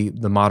basically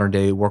the modern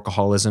day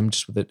workaholism,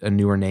 just with a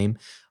newer name.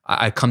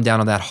 I come down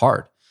on that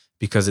hard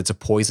because it's a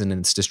poison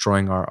and it's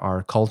destroying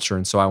our culture.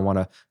 And so I want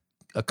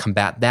to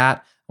combat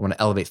that. I want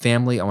to elevate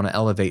family. I want to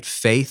elevate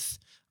faith,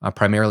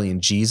 primarily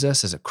in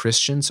Jesus as a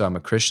Christian. So I'm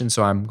a Christian,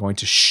 so I'm going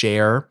to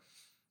share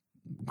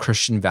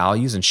Christian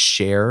values and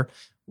share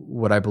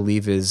what I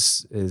believe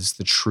is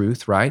the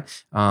truth, right?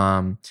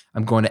 I'm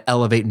going to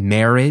elevate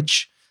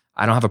marriage.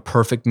 I don't have a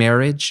perfect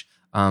marriage,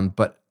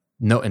 but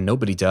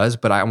nobody does.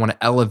 But I want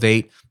to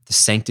elevate the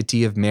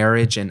sanctity of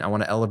marriage, and I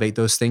want to elevate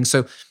those things.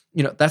 So,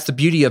 that's the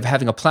beauty of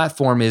having a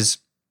platform is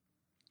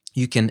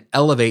you can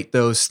elevate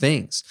those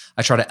things.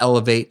 I try to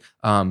elevate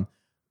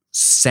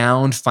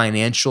sound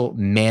financial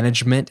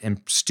management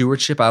and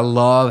stewardship. I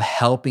love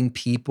helping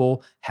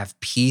people have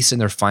peace in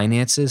their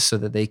finances so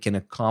that they can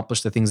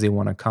accomplish the things they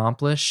want to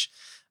accomplish.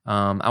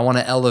 I want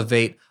to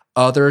elevate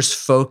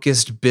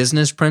others-focused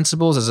business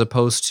principles as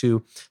opposed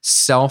to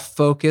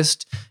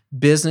self-focused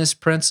business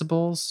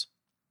principles,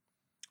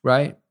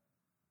 right?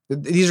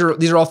 These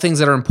are all things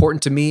that are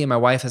important to me, and my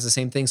wife has the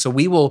same thing. So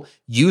we will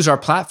use our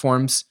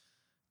platforms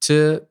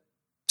to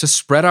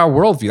spread our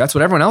worldview. That's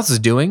what everyone else is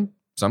doing.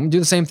 So I'm gonna do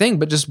the same thing,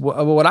 but just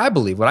what I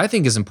believe, what I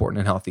think is important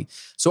and healthy.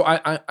 So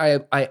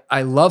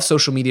I love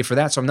social media for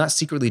that. So I'm not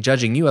secretly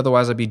judging you.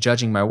 Otherwise, I'd be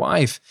judging my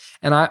wife.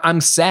 And I'm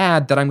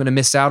sad that I'm going to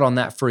miss out on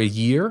that for a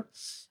year.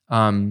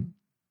 But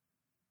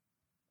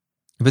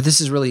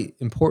this is really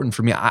important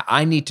for me.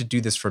 I need to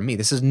do this for me.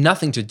 This has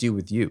nothing to do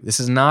with you. This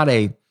is not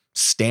a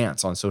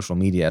stance on social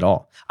media at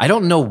all. I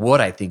don't know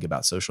what I think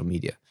about social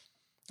media.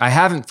 I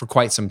haven't for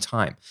quite some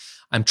time.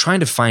 I'm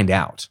trying to find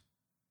out.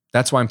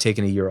 That's why I'm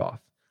taking a year off.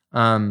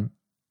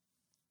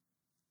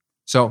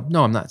 So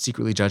no, I'm not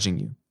secretly judging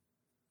you.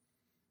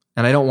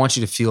 And I don't want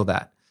you to feel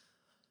that.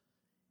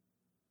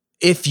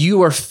 If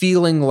you are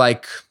feeling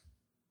like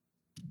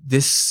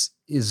this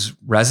is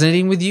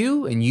resonating with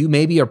you and you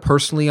maybe are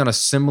personally on a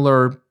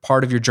similar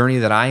part of your journey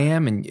that I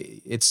am, and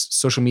it's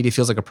social media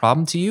feels like a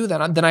problem to you,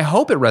 then I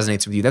hope it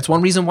resonates with you. That's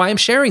one reason why I'm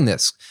sharing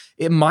this.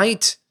 It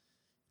might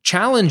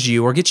challenge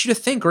you or get you to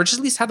think, or just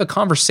at least have a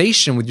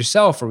conversation with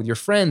yourself or with your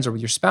friends or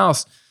with your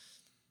spouse.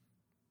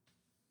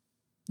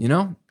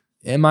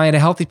 Am I in a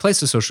healthy place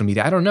with social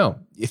media? I don't know.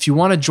 If you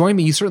want to join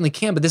me, you certainly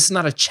can, but this is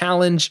not a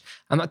challenge.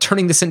 I'm not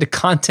turning this into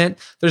content.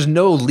 There's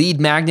no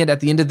lead magnet at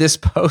the end of this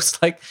post.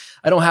 Like,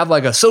 I don't have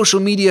like a social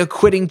media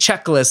quitting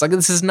checklist. Like,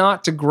 this is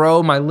not to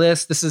grow my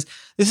list. This is.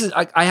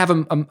 I have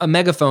a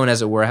megaphone,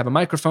 as it were. I have a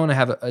microphone. I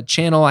have a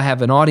channel. I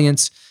have an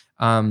audience.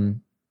 I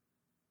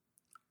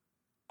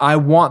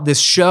want this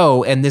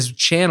show and this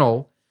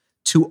channel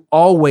to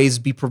always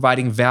be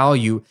providing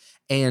value,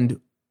 and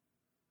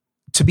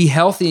to be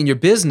healthy in your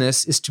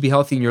business is to be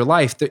healthy in your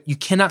life. That you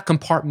cannot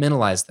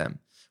compartmentalize them,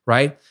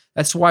 right?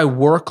 That's why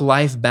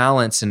work-life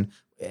balance and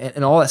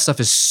all that stuff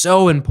is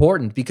so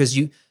important, because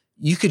you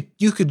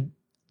could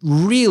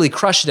really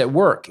crush it at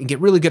work and get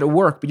really good at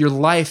work, but your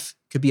life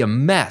could be a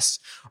mess.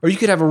 Or you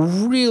could have a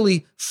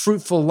really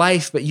fruitful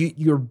life, but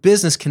your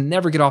business can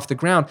never get off the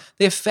ground.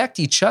 They affect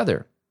each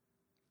other.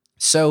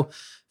 So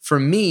for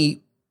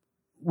me,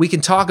 we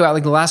can talk about,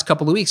 like the last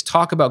couple of weeks,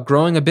 talk about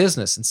growing a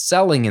business and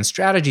selling and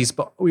strategies,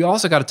 but we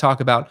also got to talk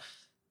about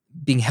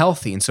being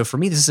healthy. And so for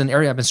me, this is an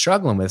area I've been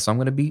struggling with. So I'm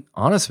going to be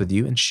honest with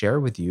you and share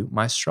with you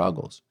my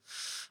struggles.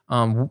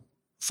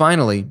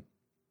 Finally,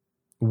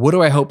 what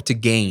do I hope to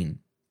gain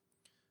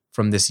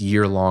from this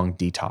year-long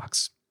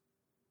detox?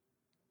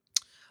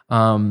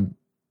 3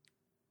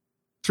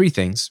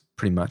 things,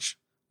 pretty much.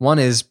 One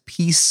is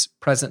peace,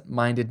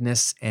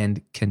 present-mindedness,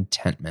 and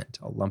contentment.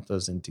 I'll lump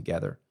those in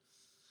together.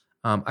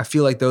 I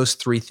feel like those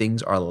 3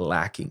 things are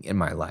lacking in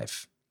my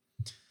life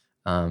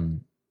to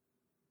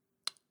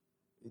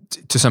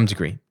some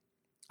degree.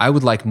 I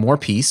would like more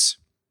peace.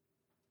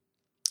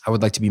 I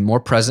would like to be more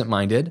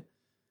present-minded.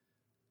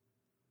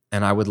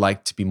 And I would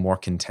like to be more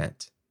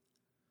content.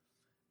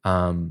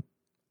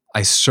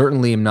 I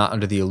certainly am not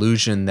under the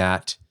illusion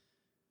that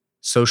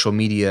social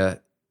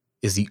media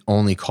is the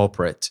only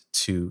culprit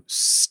to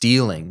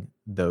stealing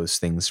those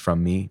things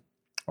from me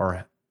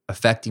or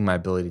affecting my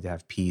ability to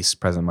have peace,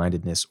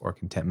 present-mindedness, or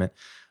contentment,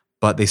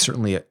 but they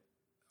certainly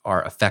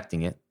are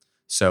affecting it.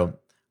 So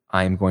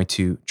I'm going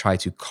to try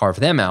to carve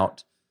them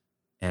out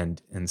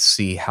and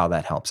see how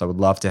that helps. I would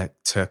love to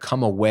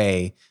come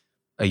away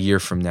a year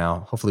from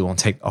now. Hopefully it won't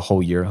take a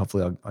whole year.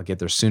 Hopefully I'll get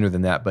there sooner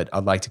than that, but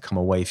I'd like to come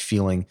away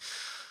feeling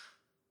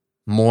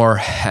more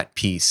at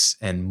peace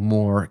and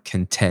more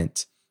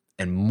content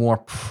and more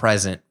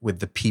present with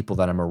the people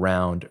that I'm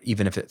around,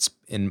 even if it's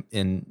in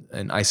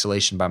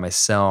isolation by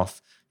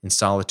myself, in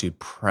solitude,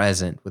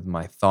 present with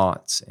my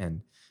thoughts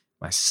and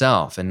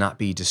myself, and not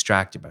be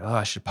distracted by,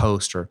 I should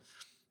post, or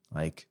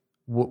like,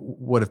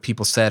 what have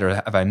people said, or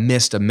have I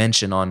missed a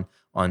mention on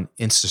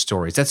Insta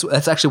stories?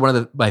 That's actually one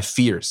of my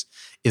fears,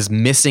 is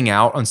missing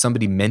out on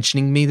somebody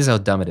mentioning me. This is how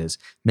dumb it is.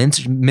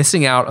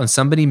 Missing out on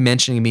somebody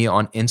mentioning me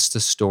on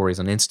Insta stories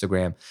on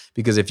Instagram,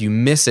 because if you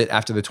miss it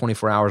after the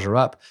 24 hours are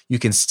up, you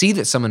can see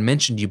that someone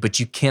mentioned you, but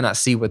you cannot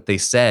see what they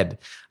said.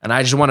 And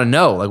I just want to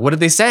know, like, what did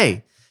they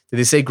say? Did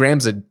they say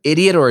Graham's an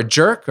idiot or a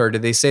jerk? Or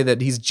did they say that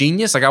he's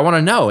genius? Like, I want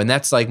to know. And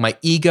that's like my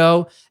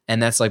ego.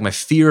 And that's like my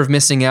fear of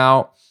missing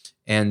out.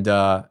 And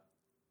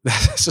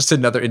that's just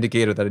another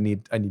indicator that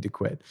I need to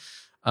quit.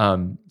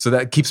 So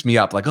that keeps me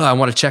up. Like, I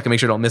want to check and make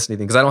sure I don't miss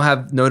anything, because I don't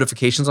have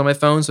notifications on my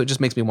phone. So it just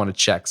makes me want to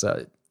check. So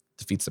it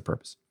defeats the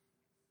purpose.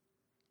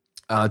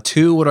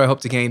 2, what do I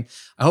hope to gain?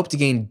 I hope to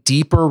gain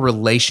deeper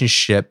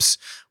relationships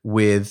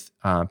with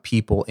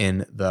people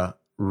in the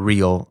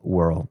real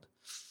world.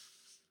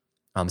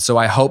 So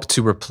I hope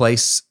to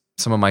replace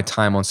some of my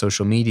time on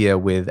social media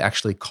with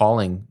actually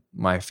calling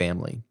my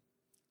family,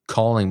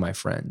 calling my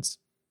friends,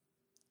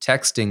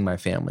 texting my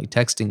family,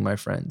 texting my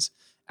friends,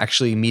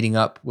 actually meeting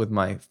up with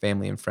my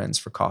family and friends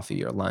for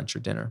coffee or lunch or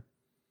dinner.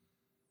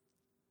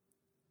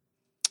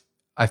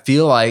 I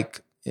feel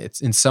like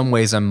it's, in some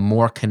ways, I'm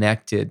more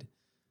connected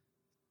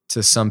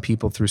to some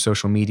people through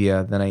social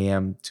media than I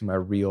am to my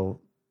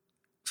real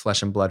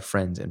flesh and blood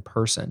friends in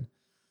person.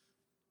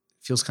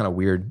 It feels kind of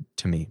weird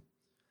to me.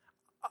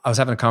 I was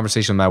having a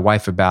conversation with my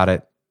wife about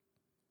it.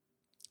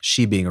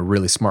 She, being a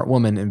really smart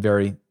woman and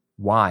very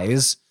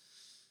wise,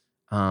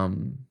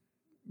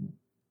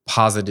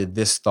 posited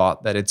this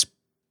thought that it's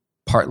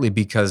partly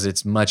because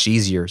it's much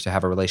easier to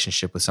have a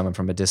relationship with someone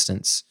from a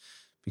distance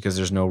because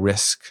there's no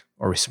risk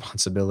or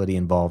responsibility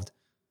involved.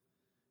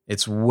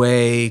 It's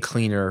way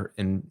cleaner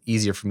and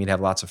easier for me to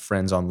have lots of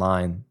friends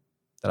online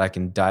that I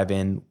can dive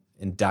in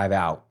and dive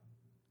out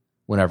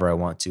whenever I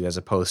want to, as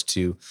opposed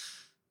to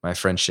my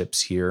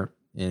friendships here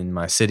in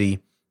my city,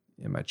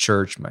 in my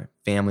church, my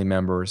family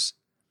members.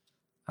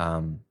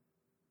 I'd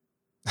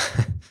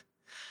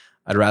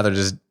rather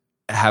just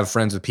have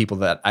friends with people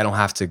that I don't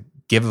have to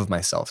give of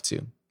myself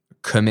to,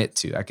 commit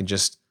to. I can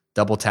just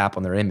double tap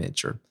on their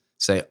image or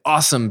say,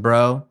 awesome,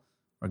 bro,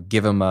 or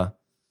give them a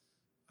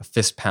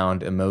fist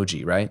pound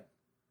emoji, right?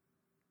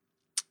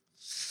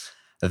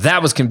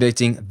 That was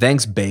convicting.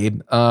 Thanks,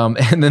 babe.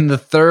 And then the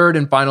third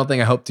and final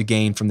thing I hope to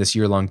gain from this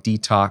year-long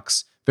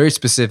detox, very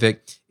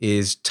specific,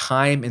 is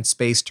time and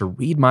space to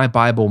read my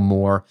Bible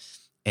more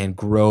and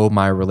grow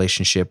my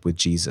relationship with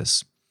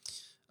Jesus.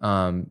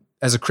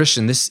 As a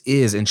Christian, this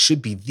is and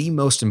should be the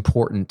most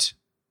important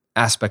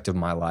aspect of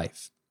my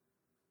life,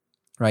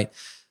 right?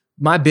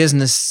 My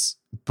business,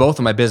 both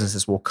of my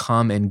businesses will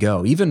come and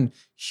go. Even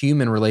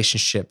human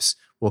relationships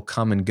will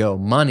come and go.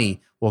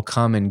 Money will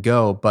come and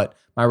go, but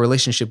my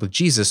relationship with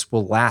Jesus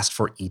will last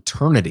for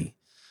eternity,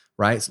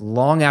 right?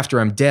 Long after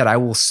I'm dead, I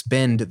will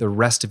spend the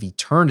rest of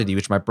eternity,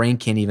 which my brain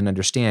can't even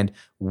understand,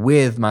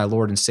 with my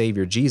Lord and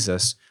Savior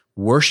Jesus,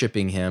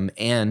 worshiping him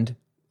and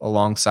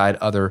alongside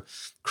other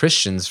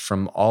Christians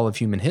from all of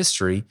human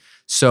history.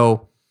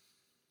 So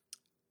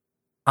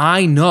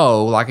I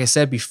know, like I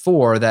said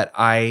before, that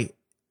I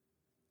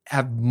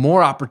have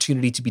more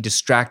opportunity to be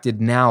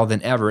distracted now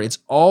than ever. It's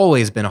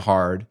always been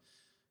hard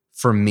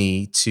for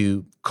me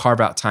to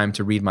carve out time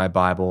to read my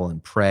Bible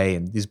and pray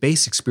and these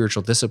basic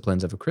spiritual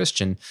disciplines of a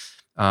Christian.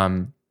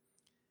 And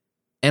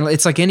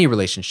it's like any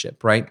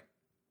relationship, right?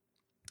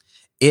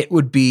 It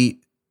would be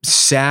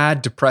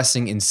sad,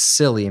 depressing, and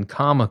silly and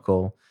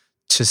comical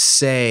to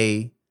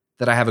say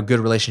that I have a good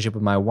relationship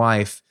with my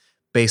wife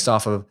based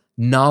off of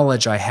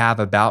knowledge I have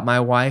about my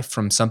wife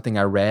from something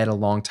I read a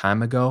long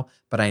time ago,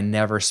 but I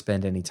never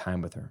spend any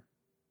time with her,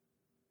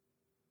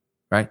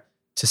 right?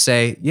 To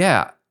say,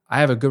 yeah, I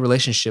have a good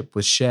relationship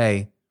with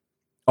Shay.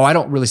 Oh, I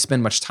don't really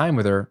spend much time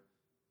with her,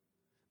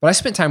 but I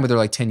spent time with her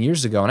like 10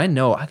 years ago, and I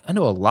know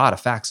a lot of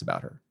facts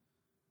about her.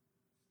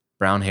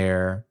 Brown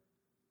hair,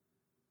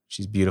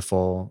 she's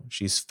beautiful,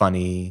 she's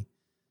funny,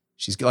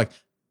 she's good. Like,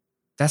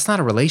 that's not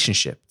a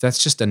relationship.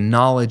 That's just a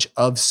knowledge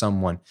of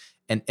someone.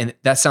 And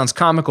that sounds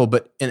comical,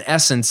 but in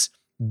essence,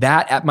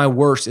 that at my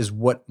worst is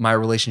what my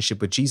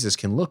relationship with Jesus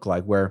can look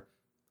like, where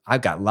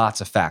I've got lots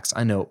of facts.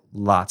 I know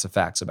lots of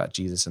facts about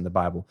Jesus in the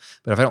Bible,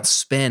 but if I don't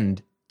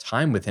spend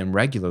time with him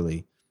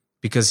regularly,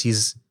 because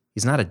he's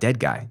not a dead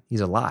guy,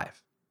 he's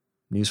alive.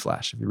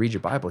 Newsflash, if you read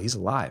your Bible, he's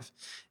alive.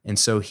 And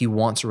so he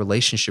wants a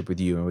relationship with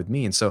you and with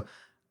me. And so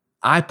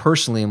I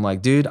personally am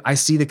like, dude, I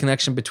see the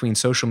connection between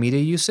social media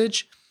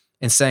usage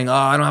and saying, oh,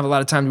 I don't have a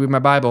lot of time to read my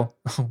Bible.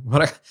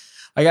 But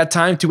I got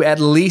time to at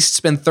least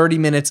spend 30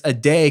 minutes a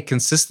day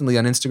consistently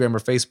on Instagram or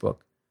Facebook.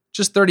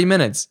 Just 30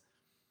 minutes.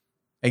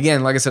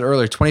 Again, like I said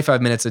earlier,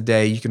 25 minutes a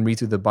day, you can read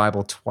through the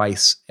Bible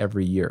twice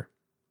every year.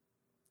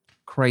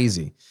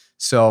 Crazy.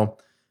 So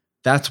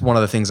that's one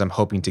of the things I'm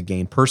hoping to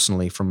gain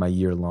personally from my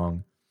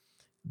year-long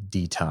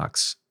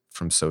detox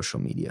from social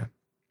media.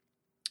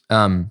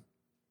 And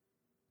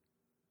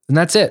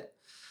that's it.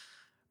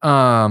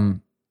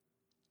 I'm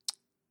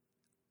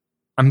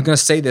going to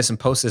say this and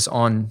post this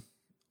on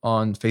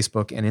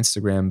Facebook and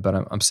Instagram, but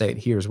I'm saying it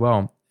here as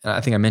well. I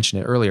think I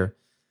mentioned it earlier.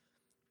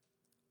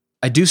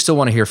 I do still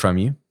want to hear from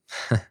you.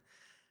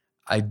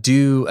 I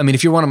mean,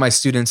 if you're one of my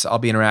students, I'll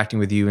be interacting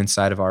with you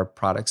inside of our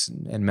products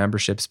and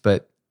memberships,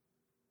 but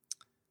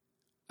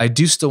I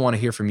do still want to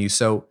hear from you.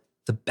 So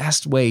the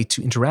best way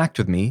to interact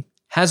with me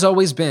has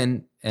always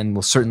been, and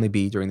will certainly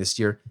be during this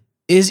year,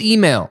 is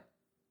email.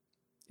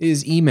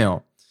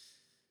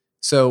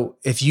 So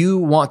if you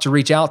want to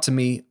reach out to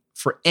me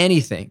for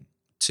anything,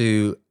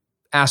 to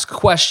ask a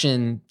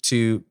question,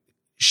 to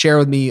share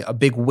with me a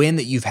big win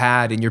that you've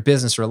had in your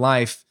business or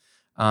life,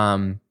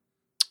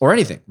 or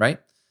anything, right?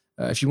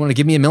 If you want to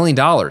give me $1 million,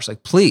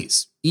 like,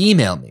 please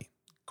email me,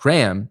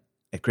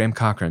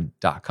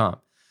 graham@grahamcochrane.com.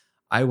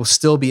 I will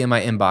still be in my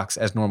inbox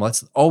as normal.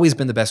 That's always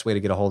been the best way to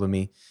get a hold of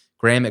me,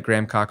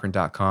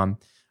 graham@grahamcochrane.com.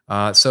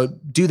 So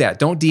do that.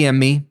 Don't DM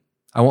me.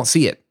 I won't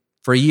see it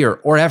for a year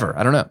or ever.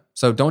 I don't know.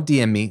 So don't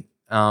DM me,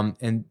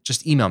 and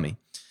just email me.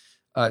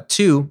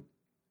 2,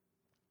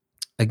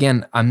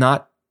 again, I'm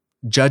not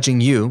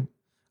judging you,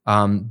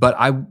 but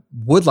I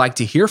would like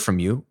to hear from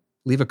you.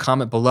 Leave a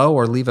comment below,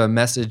 or leave a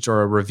message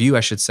or a review, I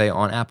should say,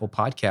 on Apple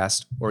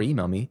Podcasts, or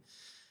email me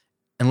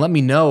and let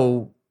me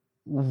know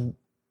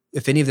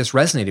if any of this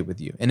resonated with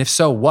you. And if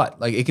so,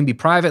 what? Like, it can be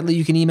privately,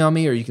 you can email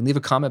me, or you can leave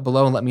a comment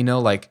below and let me know,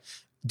 like,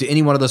 do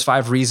any one of those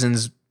 5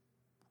 reasons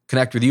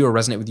connect with you or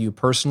resonate with you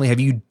personally?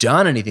 Have you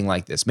done anything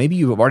like this? Maybe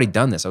you have already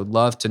done this. I would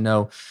love to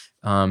know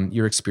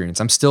your experience.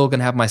 I'm still going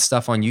to have my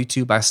stuff on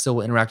YouTube. I still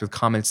will interact with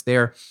comments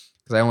there,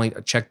 because I only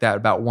check that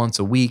about once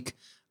a week.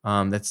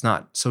 That's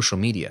not social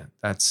media.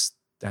 That's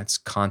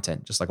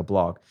content, just like a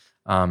blog.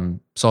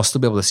 So I'll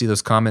still be able to see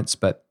those comments,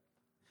 but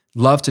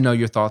love to know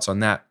your thoughts on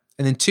that.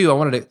 And then 2, I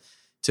wanted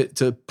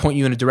to point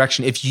you in a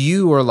direction. If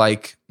you are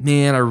like,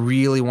 man, I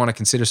really want to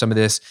consider some of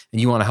this,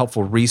 and you want a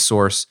helpful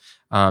resource,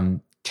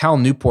 Cal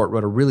Newport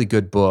wrote a really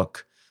good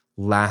book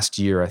last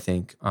year, I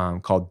think,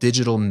 called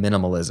Digital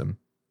Minimalism.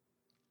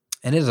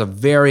 And it is a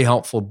very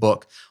helpful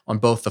book on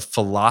both the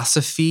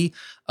philosophy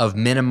of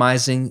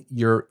minimizing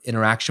your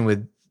interaction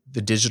with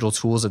the digital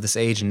tools of this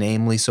age,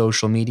 namely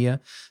social media.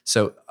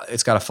 So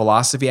it's got a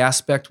philosophy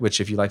aspect,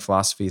 which, if you like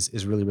philosophy,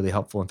 is really, really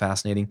helpful and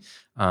fascinating.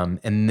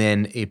 And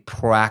then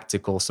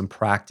some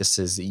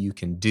practices that you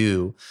can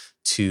do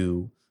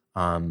to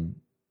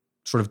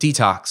sort of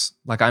detox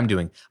like I'm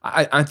doing.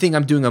 I think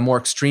I'm doing a more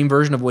extreme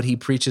version of what he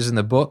preaches in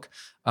the book,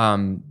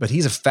 but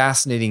he's a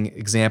fascinating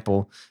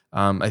example.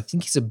 I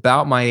think he's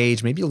about my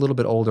age, maybe a little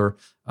bit older.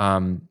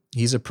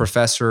 He's a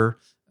professor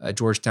at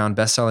Georgetown,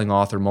 best-selling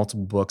author,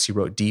 multiple books. He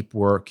wrote Deep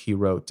Work. He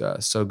wrote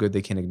So Good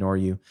They Can't Ignore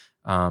You.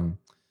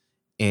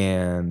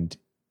 And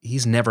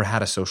he's never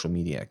had a social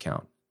media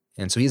account.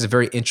 And so he has a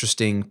very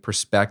interesting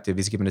perspective.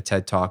 He's given a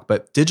TED Talk.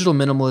 But Digital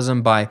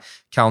Minimalism by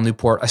Cal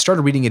Newport, I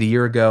started reading it a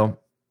year ago,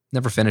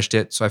 never finished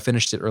it. So I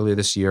finished it earlier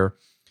this year.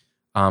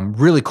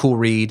 Really cool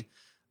read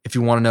if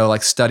you want to know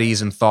like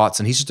studies and thoughts.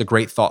 And he's just a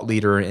great thought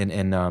leader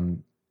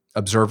and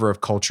observer of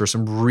culture.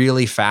 Some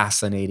really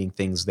fascinating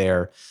things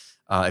there.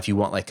 If you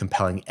want like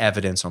compelling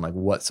evidence on like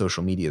what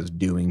social media is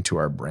doing to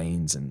our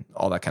brains and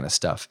all that kind of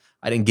stuff.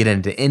 I didn't get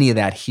into any of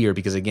that here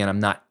because again, I'm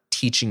not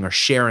teaching or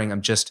sharing.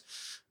 I'm just,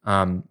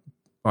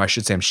 or I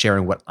should say I'm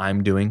sharing what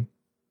I'm doing.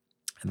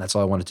 And that's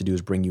all I wanted to do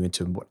is bring you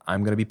into what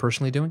I'm going to be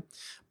personally doing.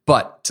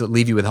 But to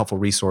leave you with a helpful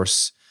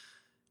resource,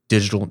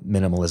 Digital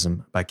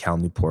Minimalism by Cal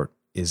Newport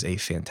is a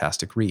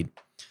fantastic read.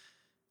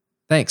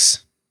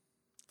 Thanks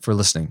for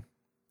listening.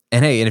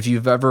 And hey, and if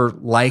you've ever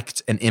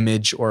liked an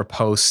image or a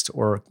post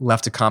or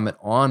left a comment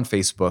on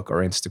Facebook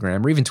or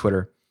Instagram or even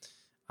Twitter,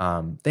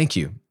 thank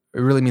you. It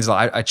really means a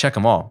lot. I check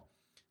them all.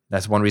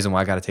 That's one reason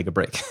why I got to take a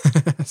break.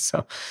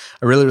 So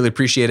I really, really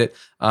appreciate it.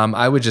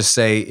 I would just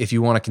say if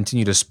you want to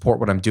continue to support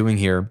what I'm doing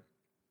here,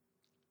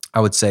 I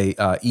would say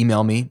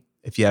email me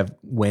if you have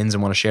wins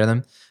and want to share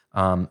them.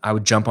 I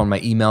would jump on my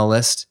email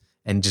list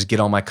and just get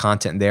all my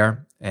content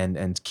there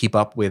and keep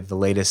up with the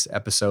latest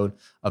episode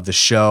of the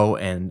show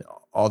and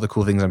all the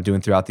cool things I'm doing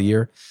throughout the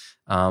year.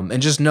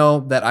 And just know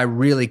that I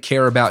really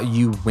care about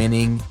you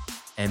winning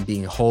and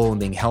being whole and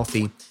being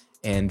healthy.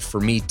 And for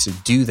me to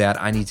do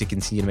that, I need to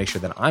continue to make sure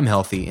that I'm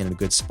healthy and in a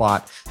good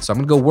spot. So I'm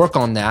going to go work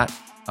on that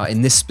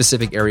in this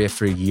specific area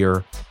for a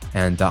year,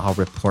 and I'll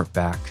report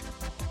back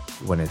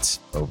when it's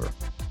over.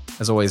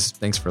 As always,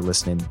 thanks for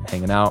listening and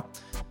hanging out.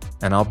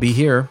 And I'll be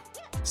here,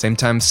 same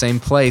time, same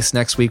place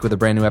next week with a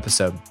brand new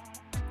episode.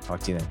 Talk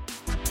to you then.